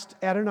asked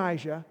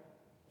Adonijah,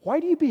 "Why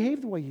do you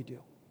behave the way you do?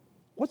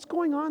 What's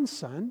going on,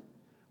 son?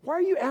 Why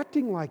are you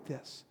acting like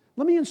this?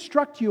 Let me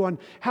instruct you on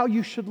how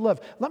you should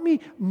live. Let me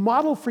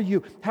model for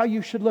you how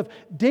you should live."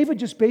 David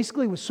just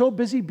basically was so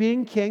busy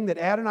being king that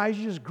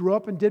Adonijah just grew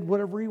up and did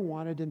whatever he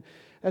wanted. And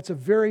that's a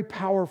very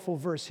powerful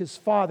verse. His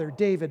father,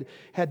 David,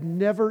 had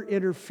never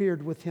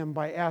interfered with him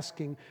by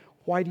asking,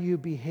 "Why do you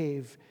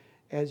behave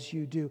as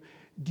you do?"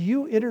 Do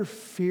you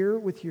interfere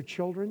with your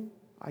children?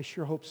 I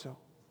sure hope so.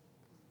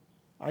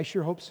 I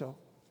sure hope so.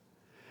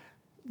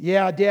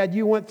 "Yeah, Dad,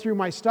 you went through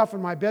my stuff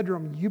in my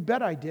bedroom." You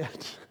bet I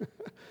did.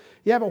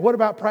 "Yeah, but what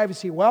about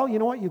privacy?" "Well, you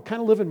know what? You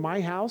kind of live in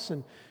my house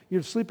and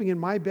you're sleeping in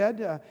my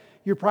bed.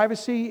 Your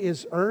privacy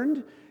is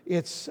earned.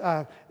 It's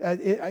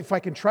if I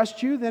can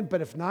trust you, then.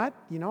 But if not,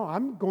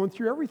 I'm going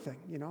through everything.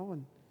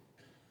 And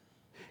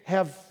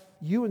have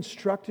you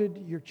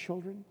instructed your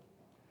children?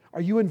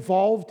 Are you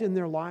involved in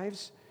their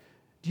lives?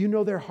 Do you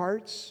know their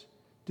hearts?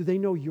 Do they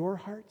know your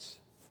hearts?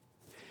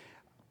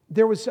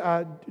 There was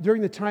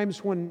during the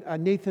times when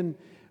Nathan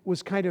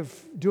was kind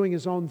of doing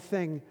his own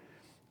thing,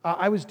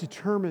 I was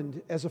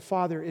determined as a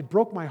father. It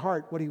broke my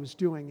heart what he was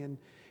doing and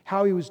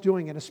how he was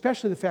doing it,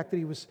 especially the fact that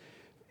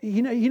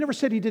he never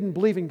said he didn't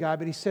believe in God,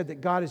 but he said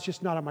that God is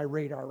just not on my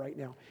radar right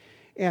now.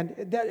 And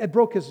it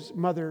broke his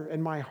mother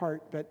and my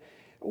heart, but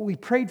we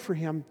prayed for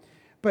him.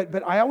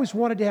 But I always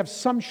wanted to have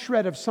some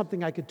shred of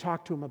something I could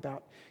talk to him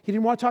about. He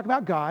didn't want to talk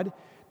about God,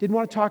 didn't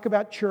want to talk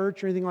about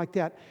church or anything like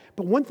that.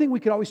 But one thing we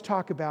could always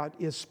talk about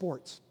is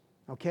sports,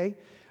 okay?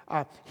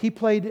 He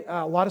played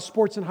a lot of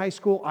sports in high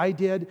school. I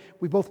did.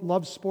 We both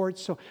loved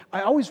sports. So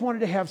I always wanted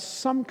to have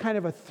some kind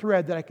of a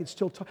thread that I could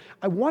still talk.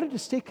 I wanted to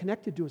stay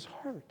connected to his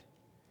heart.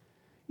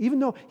 Even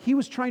though he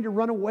was trying to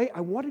run away,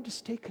 I wanted to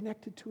stay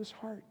connected to his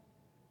heart.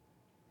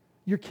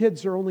 Your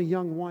kids are only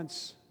young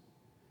once.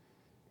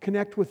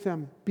 Connect with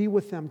them, be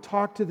with them,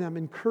 talk to them,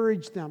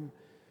 encourage them,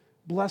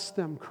 bless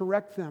them,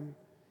 correct them,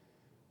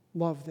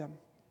 love them.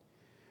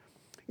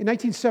 In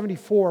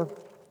 1974,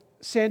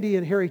 Sandy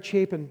and Harry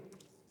Chapin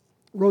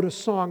wrote a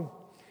song.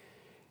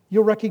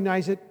 You'll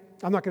recognize it.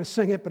 I'm not going to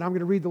sing it, but I'm going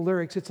to read the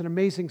lyrics. It's an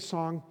amazing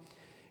song.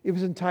 It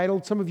was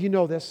entitled, some of you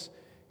know this,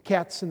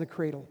 Cats in the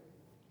Cradle.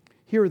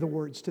 Here are the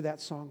words to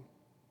that song.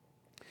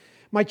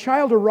 My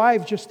child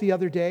arrived just the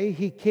other day.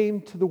 He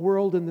came to the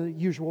world in the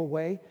usual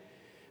way.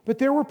 But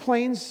there were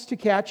planes to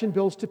catch and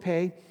bills to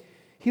pay.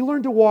 He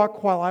learned to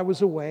walk while I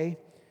was away.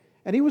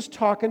 And he was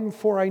talking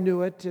before I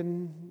knew it.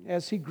 And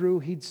as he grew,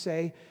 he'd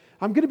say,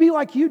 I'm going to be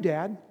like you,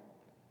 Dad.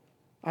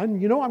 I'm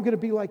going to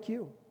be like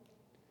you.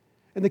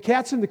 And the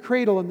cat's in the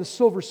cradle and the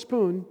silver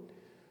spoon,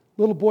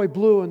 little boy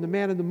blue and the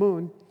man in the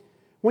moon.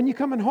 When you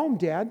coming home,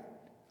 Dad?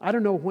 I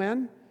don't know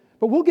when,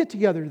 but we'll get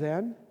together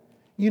then.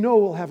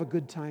 We'll have a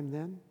good time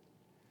then.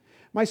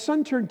 My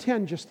son turned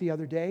 10 just the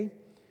other day.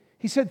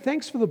 He said,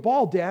 thanks for the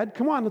ball, Dad.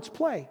 Come on, let's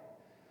play.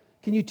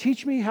 Can you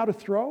teach me how to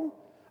throw?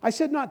 I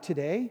said, not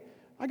today.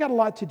 I got a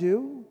lot to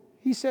do.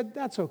 He said,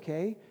 that's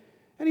okay.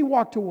 And he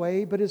walked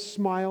away, but his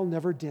smile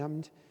never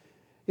dimmed.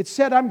 It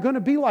said, I'm going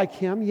to be like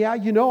him. Yeah,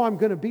 I'm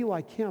going to be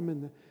like him.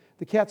 And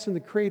the cat's in the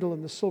cradle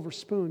and the silver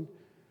spoon,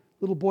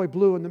 little boy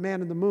blue and the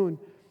man in the moon.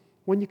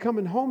 When you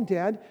coming home,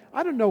 Dad?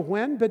 I don't know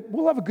when, but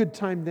we'll have a good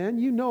time then.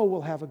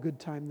 We'll have a good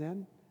time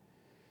then.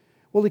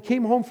 Well, he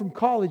came home from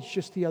college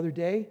just the other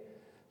day.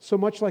 So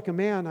much like a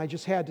man, I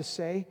just had to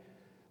say,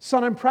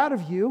 son, I'm proud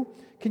of you.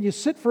 Can you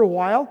sit for a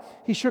while?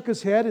 He shook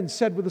his head and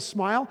said with a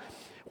smile,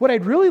 what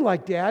I'd really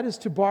like, Dad, is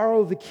to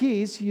borrow the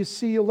keys. You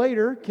see you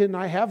later. Can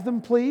I have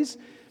them, please?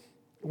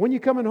 When you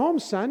coming home,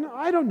 son?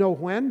 I don't know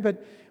when,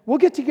 but we'll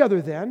get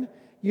together then.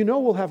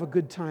 We'll have a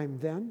good time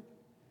then.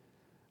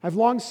 I've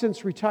long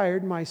since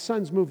retired. My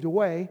son's moved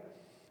away.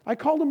 I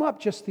called him up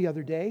just the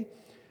other day.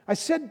 I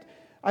said,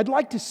 I'd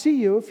like to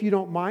see you if you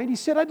don't mind. He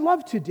said, I'd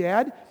love to,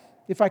 Dad,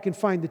 if I can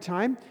find the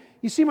time.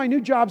 You see, my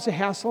new job's a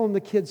hassle and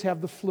the kids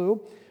have the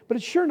flu, but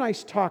it's sure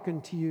nice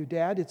talking to you,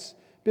 Dad. It's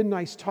been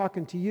nice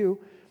talking to you.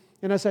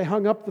 And as I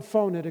hung up the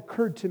phone, it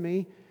occurred to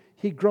me,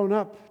 he'd grown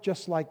up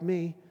just like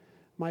me.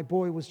 My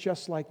boy was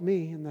just like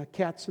me, and the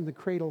cat's in the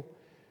cradle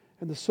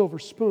and the silver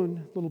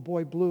spoon, little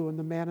boy blue and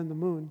the man in the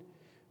moon.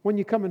 When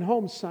you coming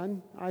home,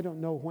 son? I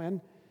don't know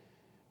when,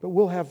 but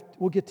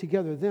we'll get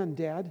together then,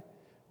 Dad.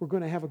 We're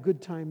going to have a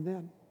good time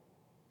then.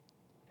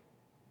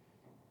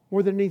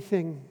 More than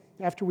anything,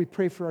 after we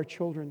pray for our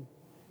children,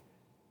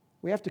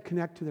 we have to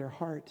connect to their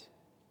heart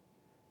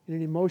in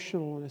an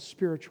emotional and a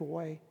spiritual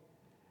way.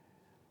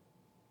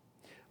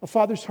 A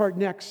father's heart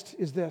next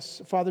is this.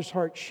 A father's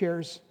heart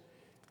shares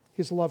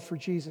his love for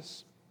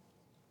Jesus.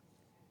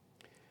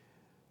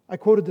 I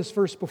quoted this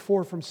verse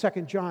before from 2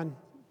 John,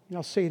 and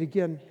I'll say it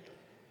again,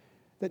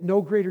 that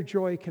no greater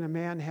joy can a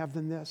man have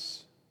than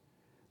this,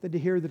 than to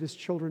hear that his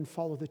children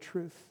follow the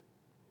truth.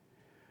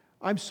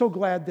 I'm so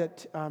glad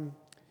that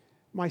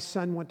my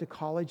son went to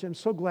college. I'm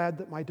so glad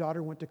that my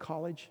daughter went to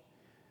college.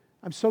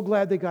 I'm so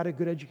glad they got a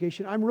good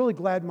education. I'm really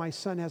glad my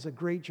son has a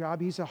great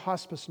job. He's a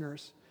hospice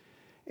nurse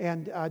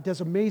and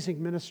does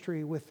amazing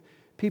ministry with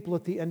people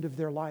at the end of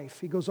their life.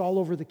 He goes all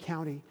over the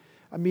county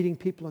meeting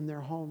people in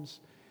their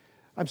homes.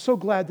 I'm so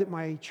glad that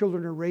my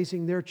children are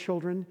raising their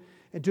children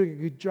and doing a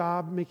good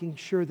job, making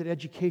sure that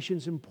education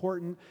is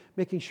important,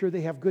 making sure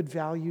they have good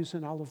values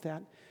and all of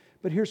that.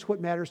 But here's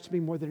what matters to me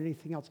more than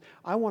anything else.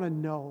 I want to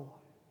know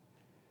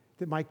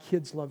that my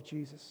kids love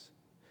Jesus.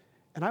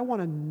 And I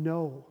want to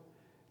know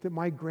that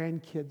my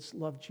grandkids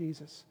love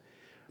Jesus.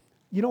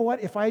 You know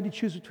what? If I had to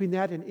choose between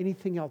that and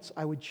anything else,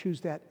 I would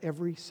choose that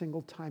every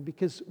single time.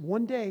 Because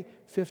one day,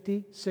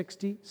 50,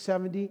 60,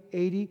 70,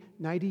 80,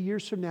 90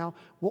 years from now,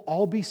 we'll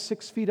all be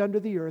 6 feet under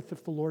the earth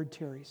if the Lord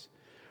tarries.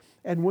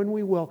 And when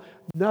we will,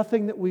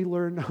 nothing that we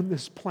learn on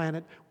this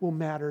planet will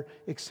matter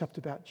except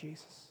about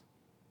Jesus.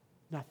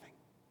 Nothing.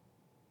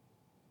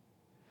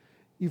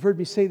 You've heard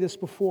me say this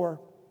before.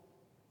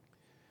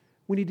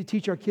 We need to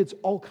teach our kids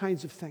all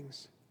kinds of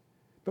things.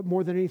 But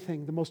more than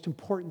anything, the most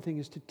important thing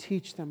is to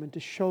teach them and to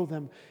show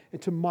them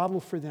and to model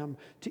for them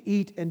to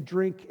eat and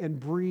drink and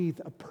breathe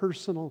a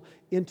personal,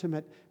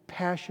 intimate,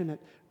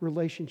 passionate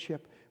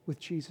relationship with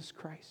Jesus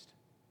Christ.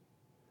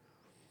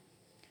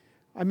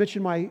 I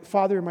mentioned my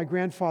father and my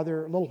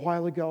grandfather a little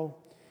while ago.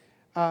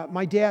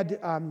 My dad,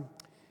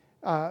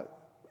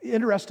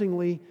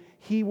 interestingly,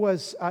 he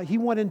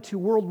went into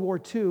World War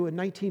II in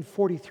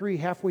 1943,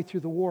 halfway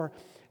through the war,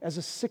 as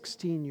a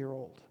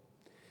 16-year-old.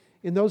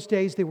 In those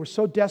days, they were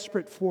so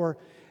desperate for,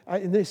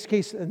 in this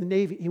case, in the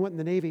Navy, he went in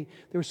the Navy,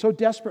 they were so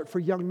desperate for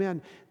young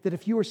men that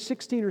if you were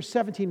 16 or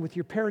 17 with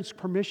your parents'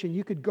 permission,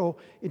 you could go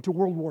into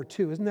World War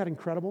II. Isn't that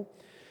incredible?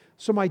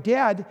 So my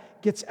dad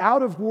gets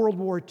out of World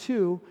War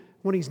II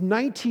when he's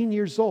 19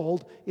 years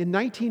old in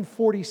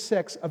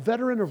 1946, a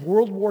veteran of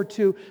World War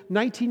II,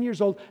 19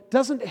 years old,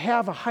 doesn't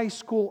have a high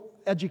school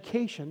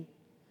education,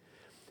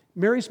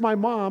 marries my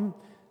mom.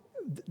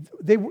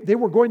 They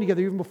were going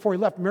together even before he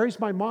left. Marries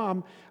my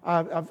mom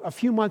a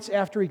few months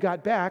after he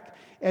got back.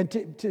 And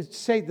to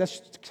say,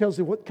 that tells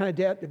you what kind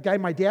of guy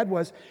my dad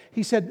was.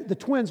 He said,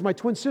 my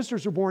twin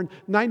sisters were born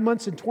 9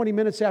 months and 20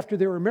 minutes after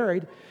they were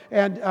married.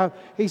 And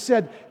he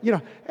said,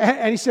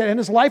 and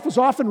his life was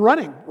off and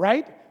running,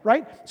 right?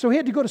 So he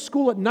had to go to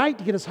school at night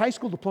to get his high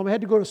school diploma,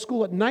 had to go to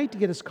school at night to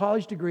get his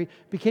college degree,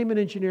 became an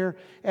engineer,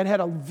 and had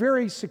a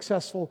very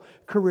successful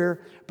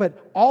career.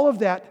 But all of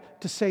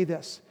that to say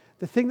this.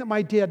 The thing that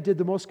my dad did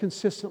the most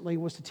consistently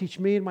was to teach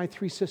me and my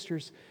 3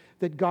 sisters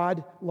that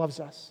God loves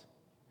us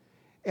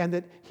and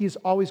that He's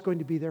always going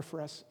to be there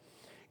for us.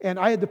 And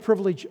I had the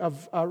privilege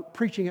of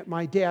preaching at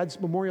my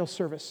dad's memorial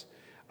service.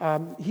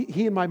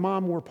 He and my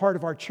mom were part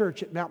of our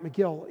church at Mount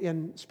McGill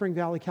in Spring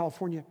Valley,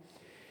 California.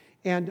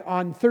 And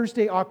on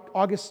Thursday,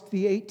 August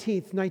the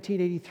 18th,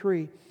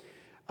 1983,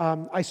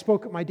 I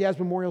spoke at my dad's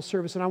memorial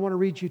service, and I want to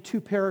read you 2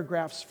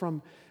 paragraphs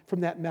from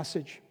that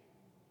message.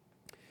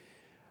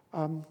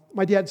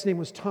 My dad's name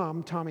was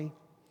Tommy.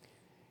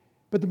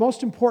 But the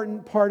most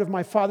important part of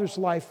my father's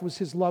life was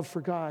his love for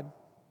God.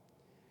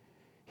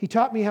 He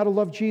taught me how to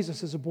love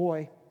Jesus as a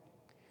boy.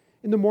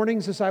 In the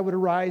mornings as I would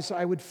arise,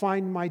 I would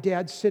find my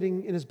dad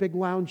sitting in his big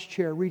lounge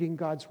chair reading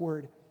God's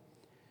Word.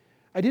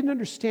 I didn't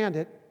understand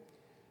it,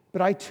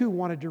 but I too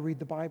wanted to read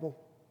the Bible.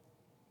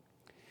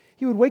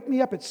 He would wake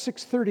me up at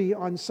 6:30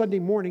 on Sunday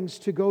mornings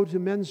to go to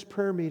men's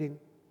prayer meeting.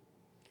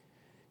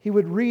 He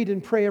would read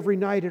and pray every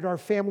night at our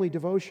family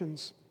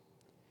devotions.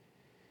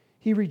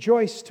 He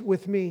rejoiced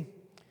with me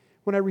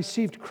when I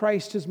received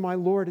Christ as my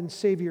Lord and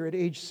Savior at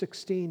age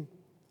 16.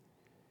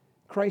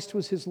 Christ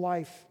was his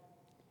life.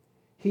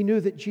 He knew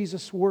that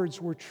Jesus'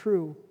 words were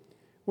true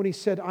when he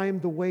said, "I am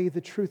the way,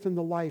 the truth, and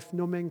the life.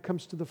 No man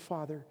comes to the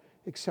Father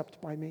except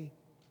by me."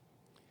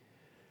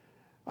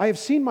 I have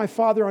seen my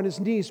father on his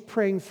knees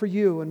praying for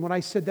you. And when I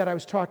said that, I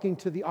was talking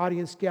to the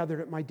audience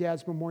gathered at my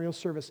dad's memorial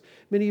service.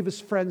 Many of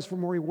his friends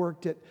from where he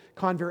worked at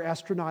Convair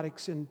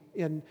Astronautics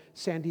in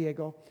San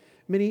Diego.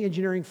 Many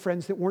engineering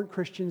friends that weren't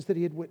Christians that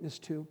he had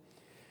witnessed to.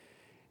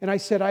 And I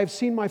said, I have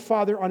seen my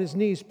father on his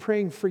knees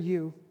praying for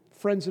you,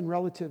 friends and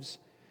relatives,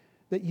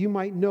 that you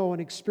might know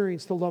and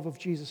experience the love of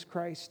Jesus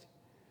Christ.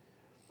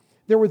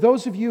 There were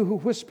those of you who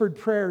whispered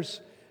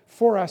prayers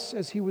for us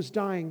as he was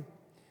dying.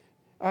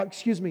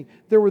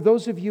 There were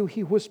those of you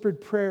he whispered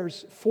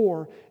prayers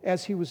for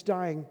as he was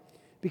dying,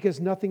 because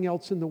nothing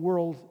else in the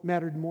world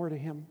mattered more to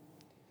him.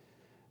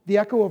 The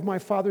echo of my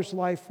father's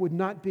life would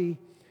not be,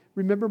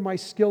 remember my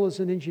skill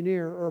as an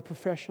engineer or a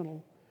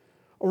professional,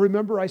 or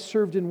remember I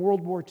served in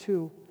World War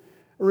II,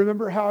 or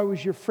remember how I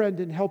was your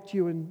friend and helped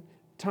you in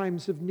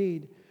times of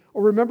need,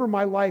 or remember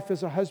my life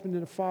as a husband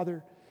and a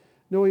father.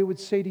 No, he would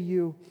say to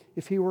you,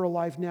 if he were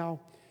alive now,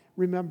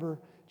 remember,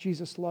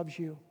 Jesus loves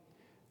you.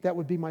 That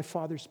would be my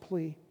father's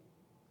plea.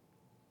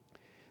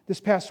 This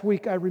past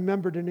week, I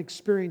remembered an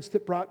experience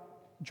that brought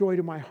joy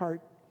to my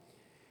heart.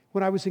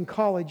 When I was in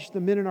college,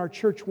 the men in our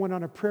church went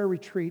on a prayer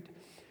retreat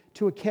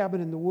to a cabin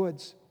in the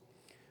woods.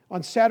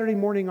 On Saturday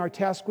morning, our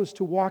task was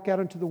to walk out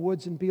into the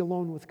woods and be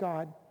alone with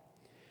God.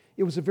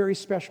 It was a very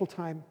special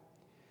time.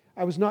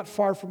 I was not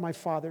far from my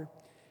father,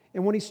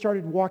 and when he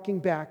started walking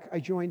back, I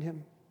joined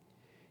him.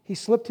 He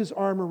slipped his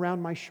arm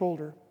around my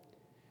shoulder.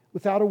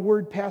 Without a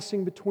word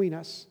passing between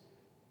us,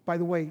 by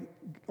the way,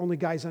 only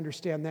guys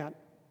understand that.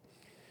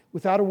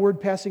 Without a word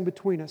passing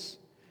between us,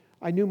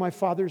 I knew my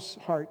father's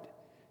heart.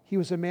 He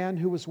was a man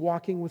who was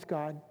walking with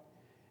God,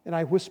 and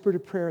I whispered a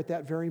prayer at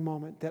that very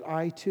moment that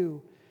I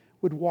too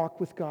would walk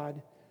with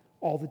God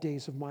all the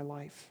days of my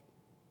life.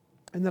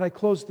 And then I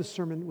closed the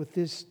sermon with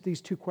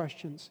these 2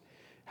 questions.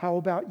 How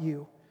about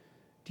you?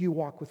 Do you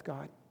walk with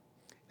God?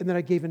 And then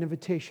I gave an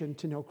invitation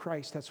to know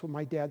Christ. That's what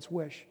my dad's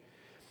wish.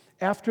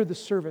 After the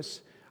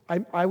service,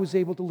 I was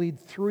able to lead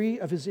 3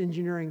 of his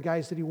engineering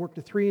guys that he worked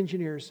with, 3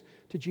 engineers,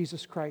 to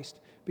Jesus Christ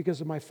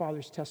because of my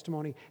father's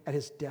testimony at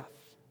his death.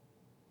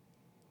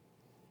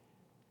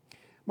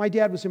 My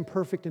dad was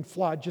imperfect and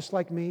flawed, just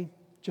like me,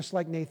 just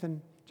like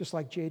Nathan, just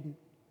like Jaden.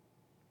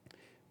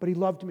 But he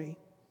loved me,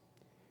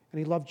 and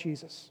he loved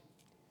Jesus.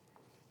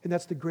 And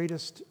that's the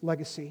greatest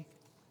legacy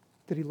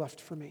that he left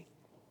for me.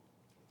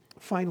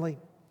 Finally,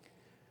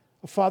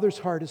 a father's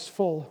heart is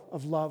full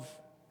of love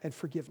and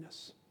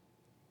forgiveness.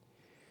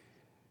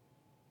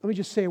 Let me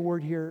just say a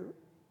word here.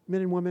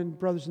 Men and women,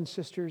 brothers and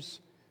sisters,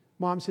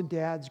 moms and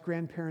dads,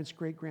 grandparents,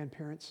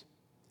 great-grandparents.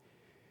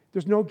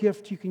 There's no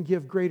gift you can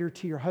give greater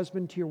to your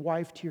husband, to your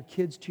wife, to your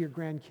kids, to your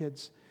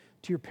grandkids,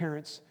 to your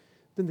parents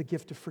than the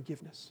gift of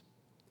forgiveness.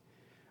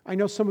 I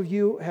know some of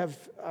you have,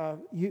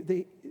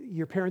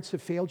 your parents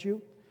have failed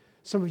you.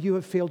 Some of you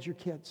have failed your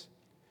kids.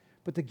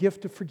 But the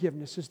gift of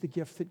forgiveness is the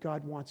gift that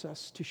God wants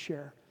us to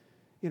share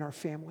in our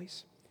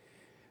families.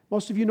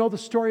 Most of you know the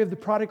story of the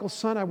prodigal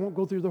son. I won't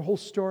go through the whole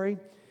story.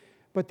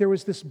 But there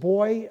was this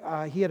boy,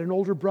 he had an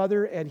older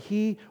brother, and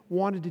he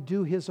wanted to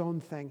do his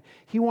own thing.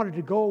 He wanted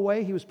to go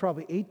away. He was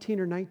probably 18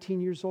 or 19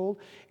 years old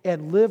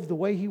and live the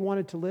way he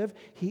wanted to live.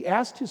 He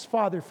asked his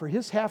father for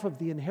his half of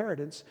the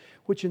inheritance,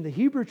 which in the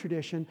Hebrew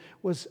tradition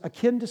was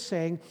akin to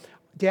saying,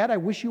 Dad, I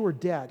wish you were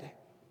dead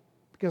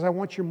because I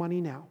want your money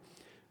now.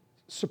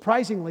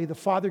 Surprisingly, the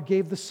father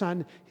gave the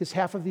son his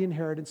half of the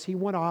inheritance. He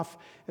went off,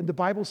 and the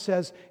Bible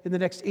says in the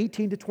next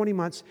 18 to 20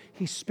 months,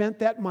 he spent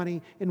that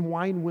money in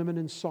wine, women,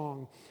 and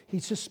song.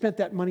 He just spent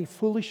that money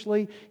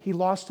foolishly. He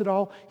lost it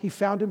all. He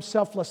found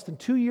himself less than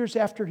 2 years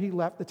after he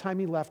left, the time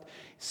he left,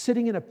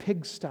 sitting in a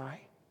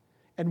pigsty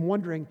and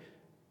wondering,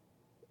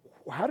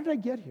 how did I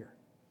get here?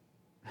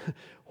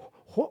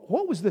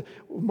 What was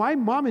my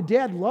mom and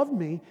dad loved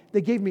me. They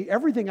gave me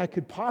everything I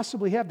could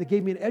possibly have. They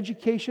gave me an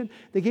education.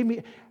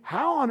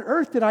 How on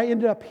earth did I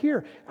end up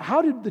here?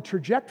 How did the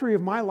trajectory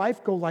of my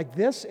life go like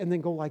this and then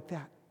go like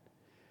that?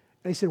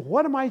 And he said,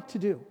 what am I to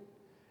do?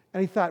 And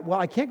he thought, well,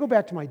 I can't go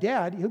back to my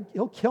dad.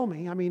 He'll kill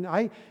me. I mean,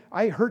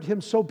 I hurt him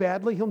so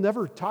badly, he'll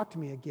never talk to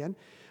me again.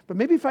 But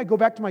maybe if I go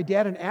back to my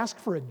dad and ask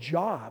for a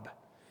job,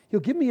 he'll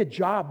give me a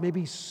job,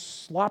 maybe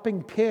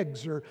slopping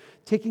pigs or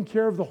taking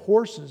care of the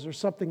horses or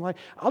something like.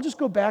 I'll just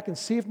go back and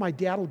see if my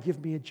dad will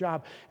give me a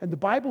job. And the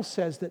Bible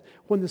says that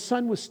when the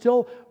son was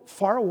still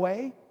far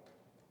away,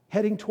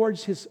 heading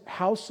towards his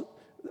house,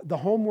 the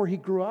home where he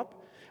grew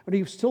up, when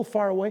he was still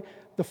far away,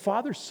 the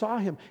father saw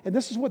him. And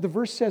this is what the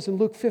verse says in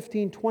Luke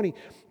 15:20.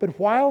 But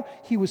while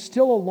he was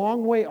still a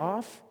long way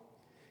off,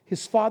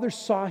 his father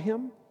saw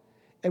him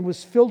and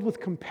was filled with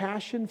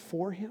compassion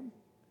for him.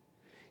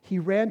 He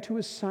ran to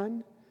his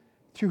son,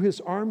 threw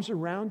his arms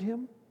around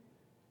him,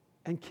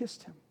 and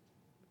kissed him.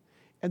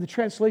 And the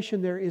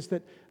translation there is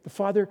that the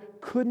father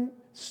couldn't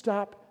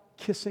stop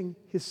kissing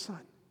his son.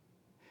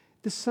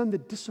 This son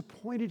that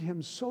disappointed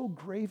him so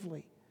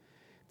gravely.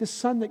 This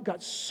son that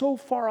got so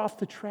far off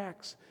the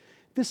tracks.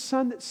 This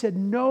son that said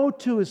no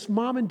to his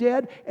mom and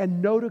dad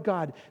and no to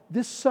God.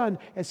 This son,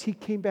 as he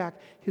came back,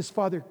 his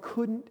father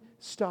couldn't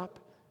stop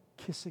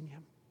kissing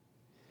him.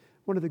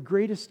 One of the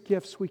greatest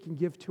gifts we can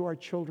give to our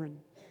children,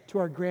 to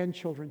our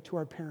grandchildren, to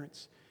our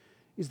parents,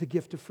 is the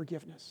gift of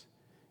forgiveness.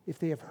 If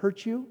they have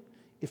hurt you,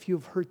 if you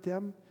have hurt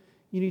them,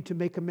 you need to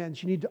make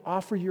amends. You need to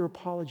offer your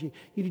apology.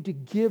 You need to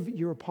give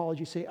your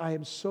apology. Say, I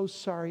am so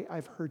sorry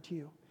I've hurt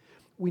you.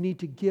 We need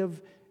to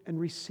give and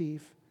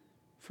receive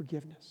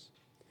forgiveness.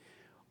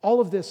 All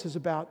of this is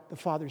about the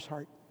Father's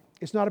heart.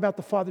 It's not about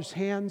the Father's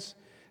hands.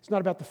 It's not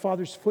about the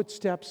Father's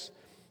footsteps.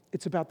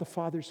 It's about the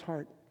Father's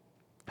heart.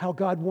 How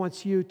God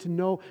wants you to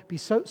know, be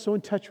so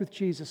in touch with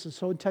Jesus and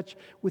so in touch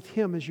with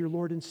Him as your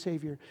Lord and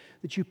Savior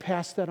that you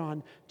pass that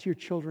on to your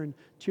children,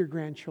 to your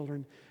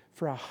grandchildren,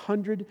 for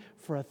 100,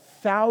 for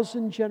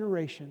 1,000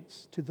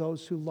 generations to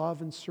those who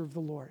love and serve the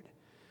Lord.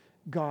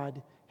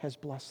 God has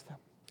blessed them.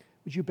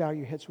 Would you bow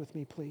your heads with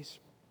me, please?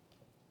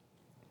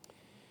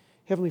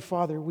 Heavenly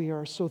Father, we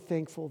are so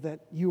thankful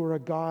that you are a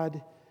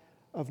God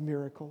of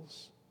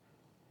miracles,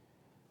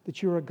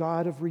 that you are a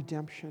God of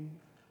redemption.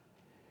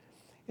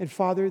 And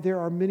Father, there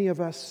are many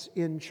of us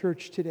in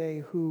church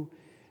today who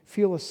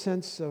feel a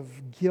sense of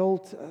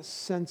guilt, a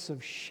sense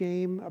of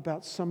shame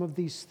about some of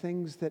these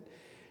things that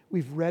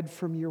we've read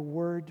from your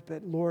word.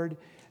 But Lord,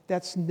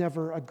 that's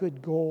never a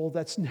good goal.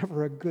 That's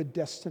never a good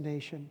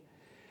destination.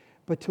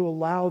 But to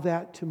allow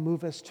that to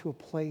move us to a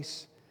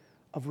place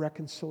of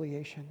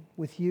reconciliation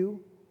with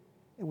you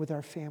and with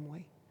our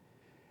family.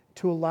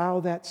 To allow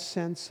that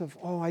sense of,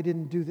 oh, I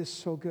didn't do this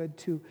so good,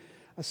 to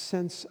a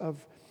sense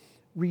of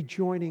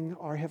rejoining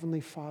our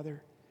Heavenly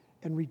Father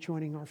and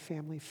rejoining our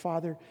family.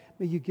 Father,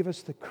 may you give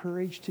us the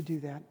courage to do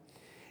that.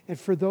 And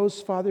for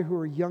those, Father, who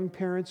are young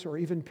parents or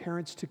even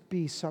parents to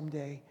be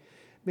someday,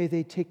 may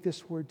they take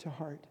this word to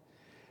heart,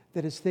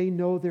 that as they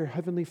know their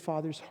Heavenly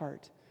Father's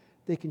heart,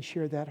 they can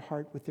share that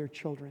heart with their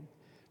children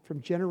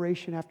from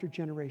generation after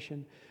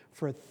generation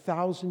for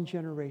 1,000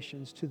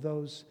 generations to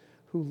those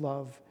who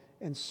love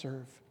and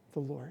serve the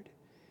Lord.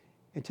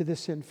 And to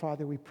this end,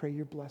 Father, we pray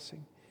your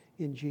blessing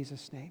in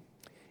Jesus' name.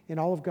 And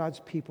all of God's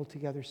people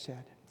together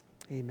said,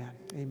 amen.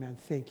 Amen.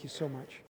 Thank you so much.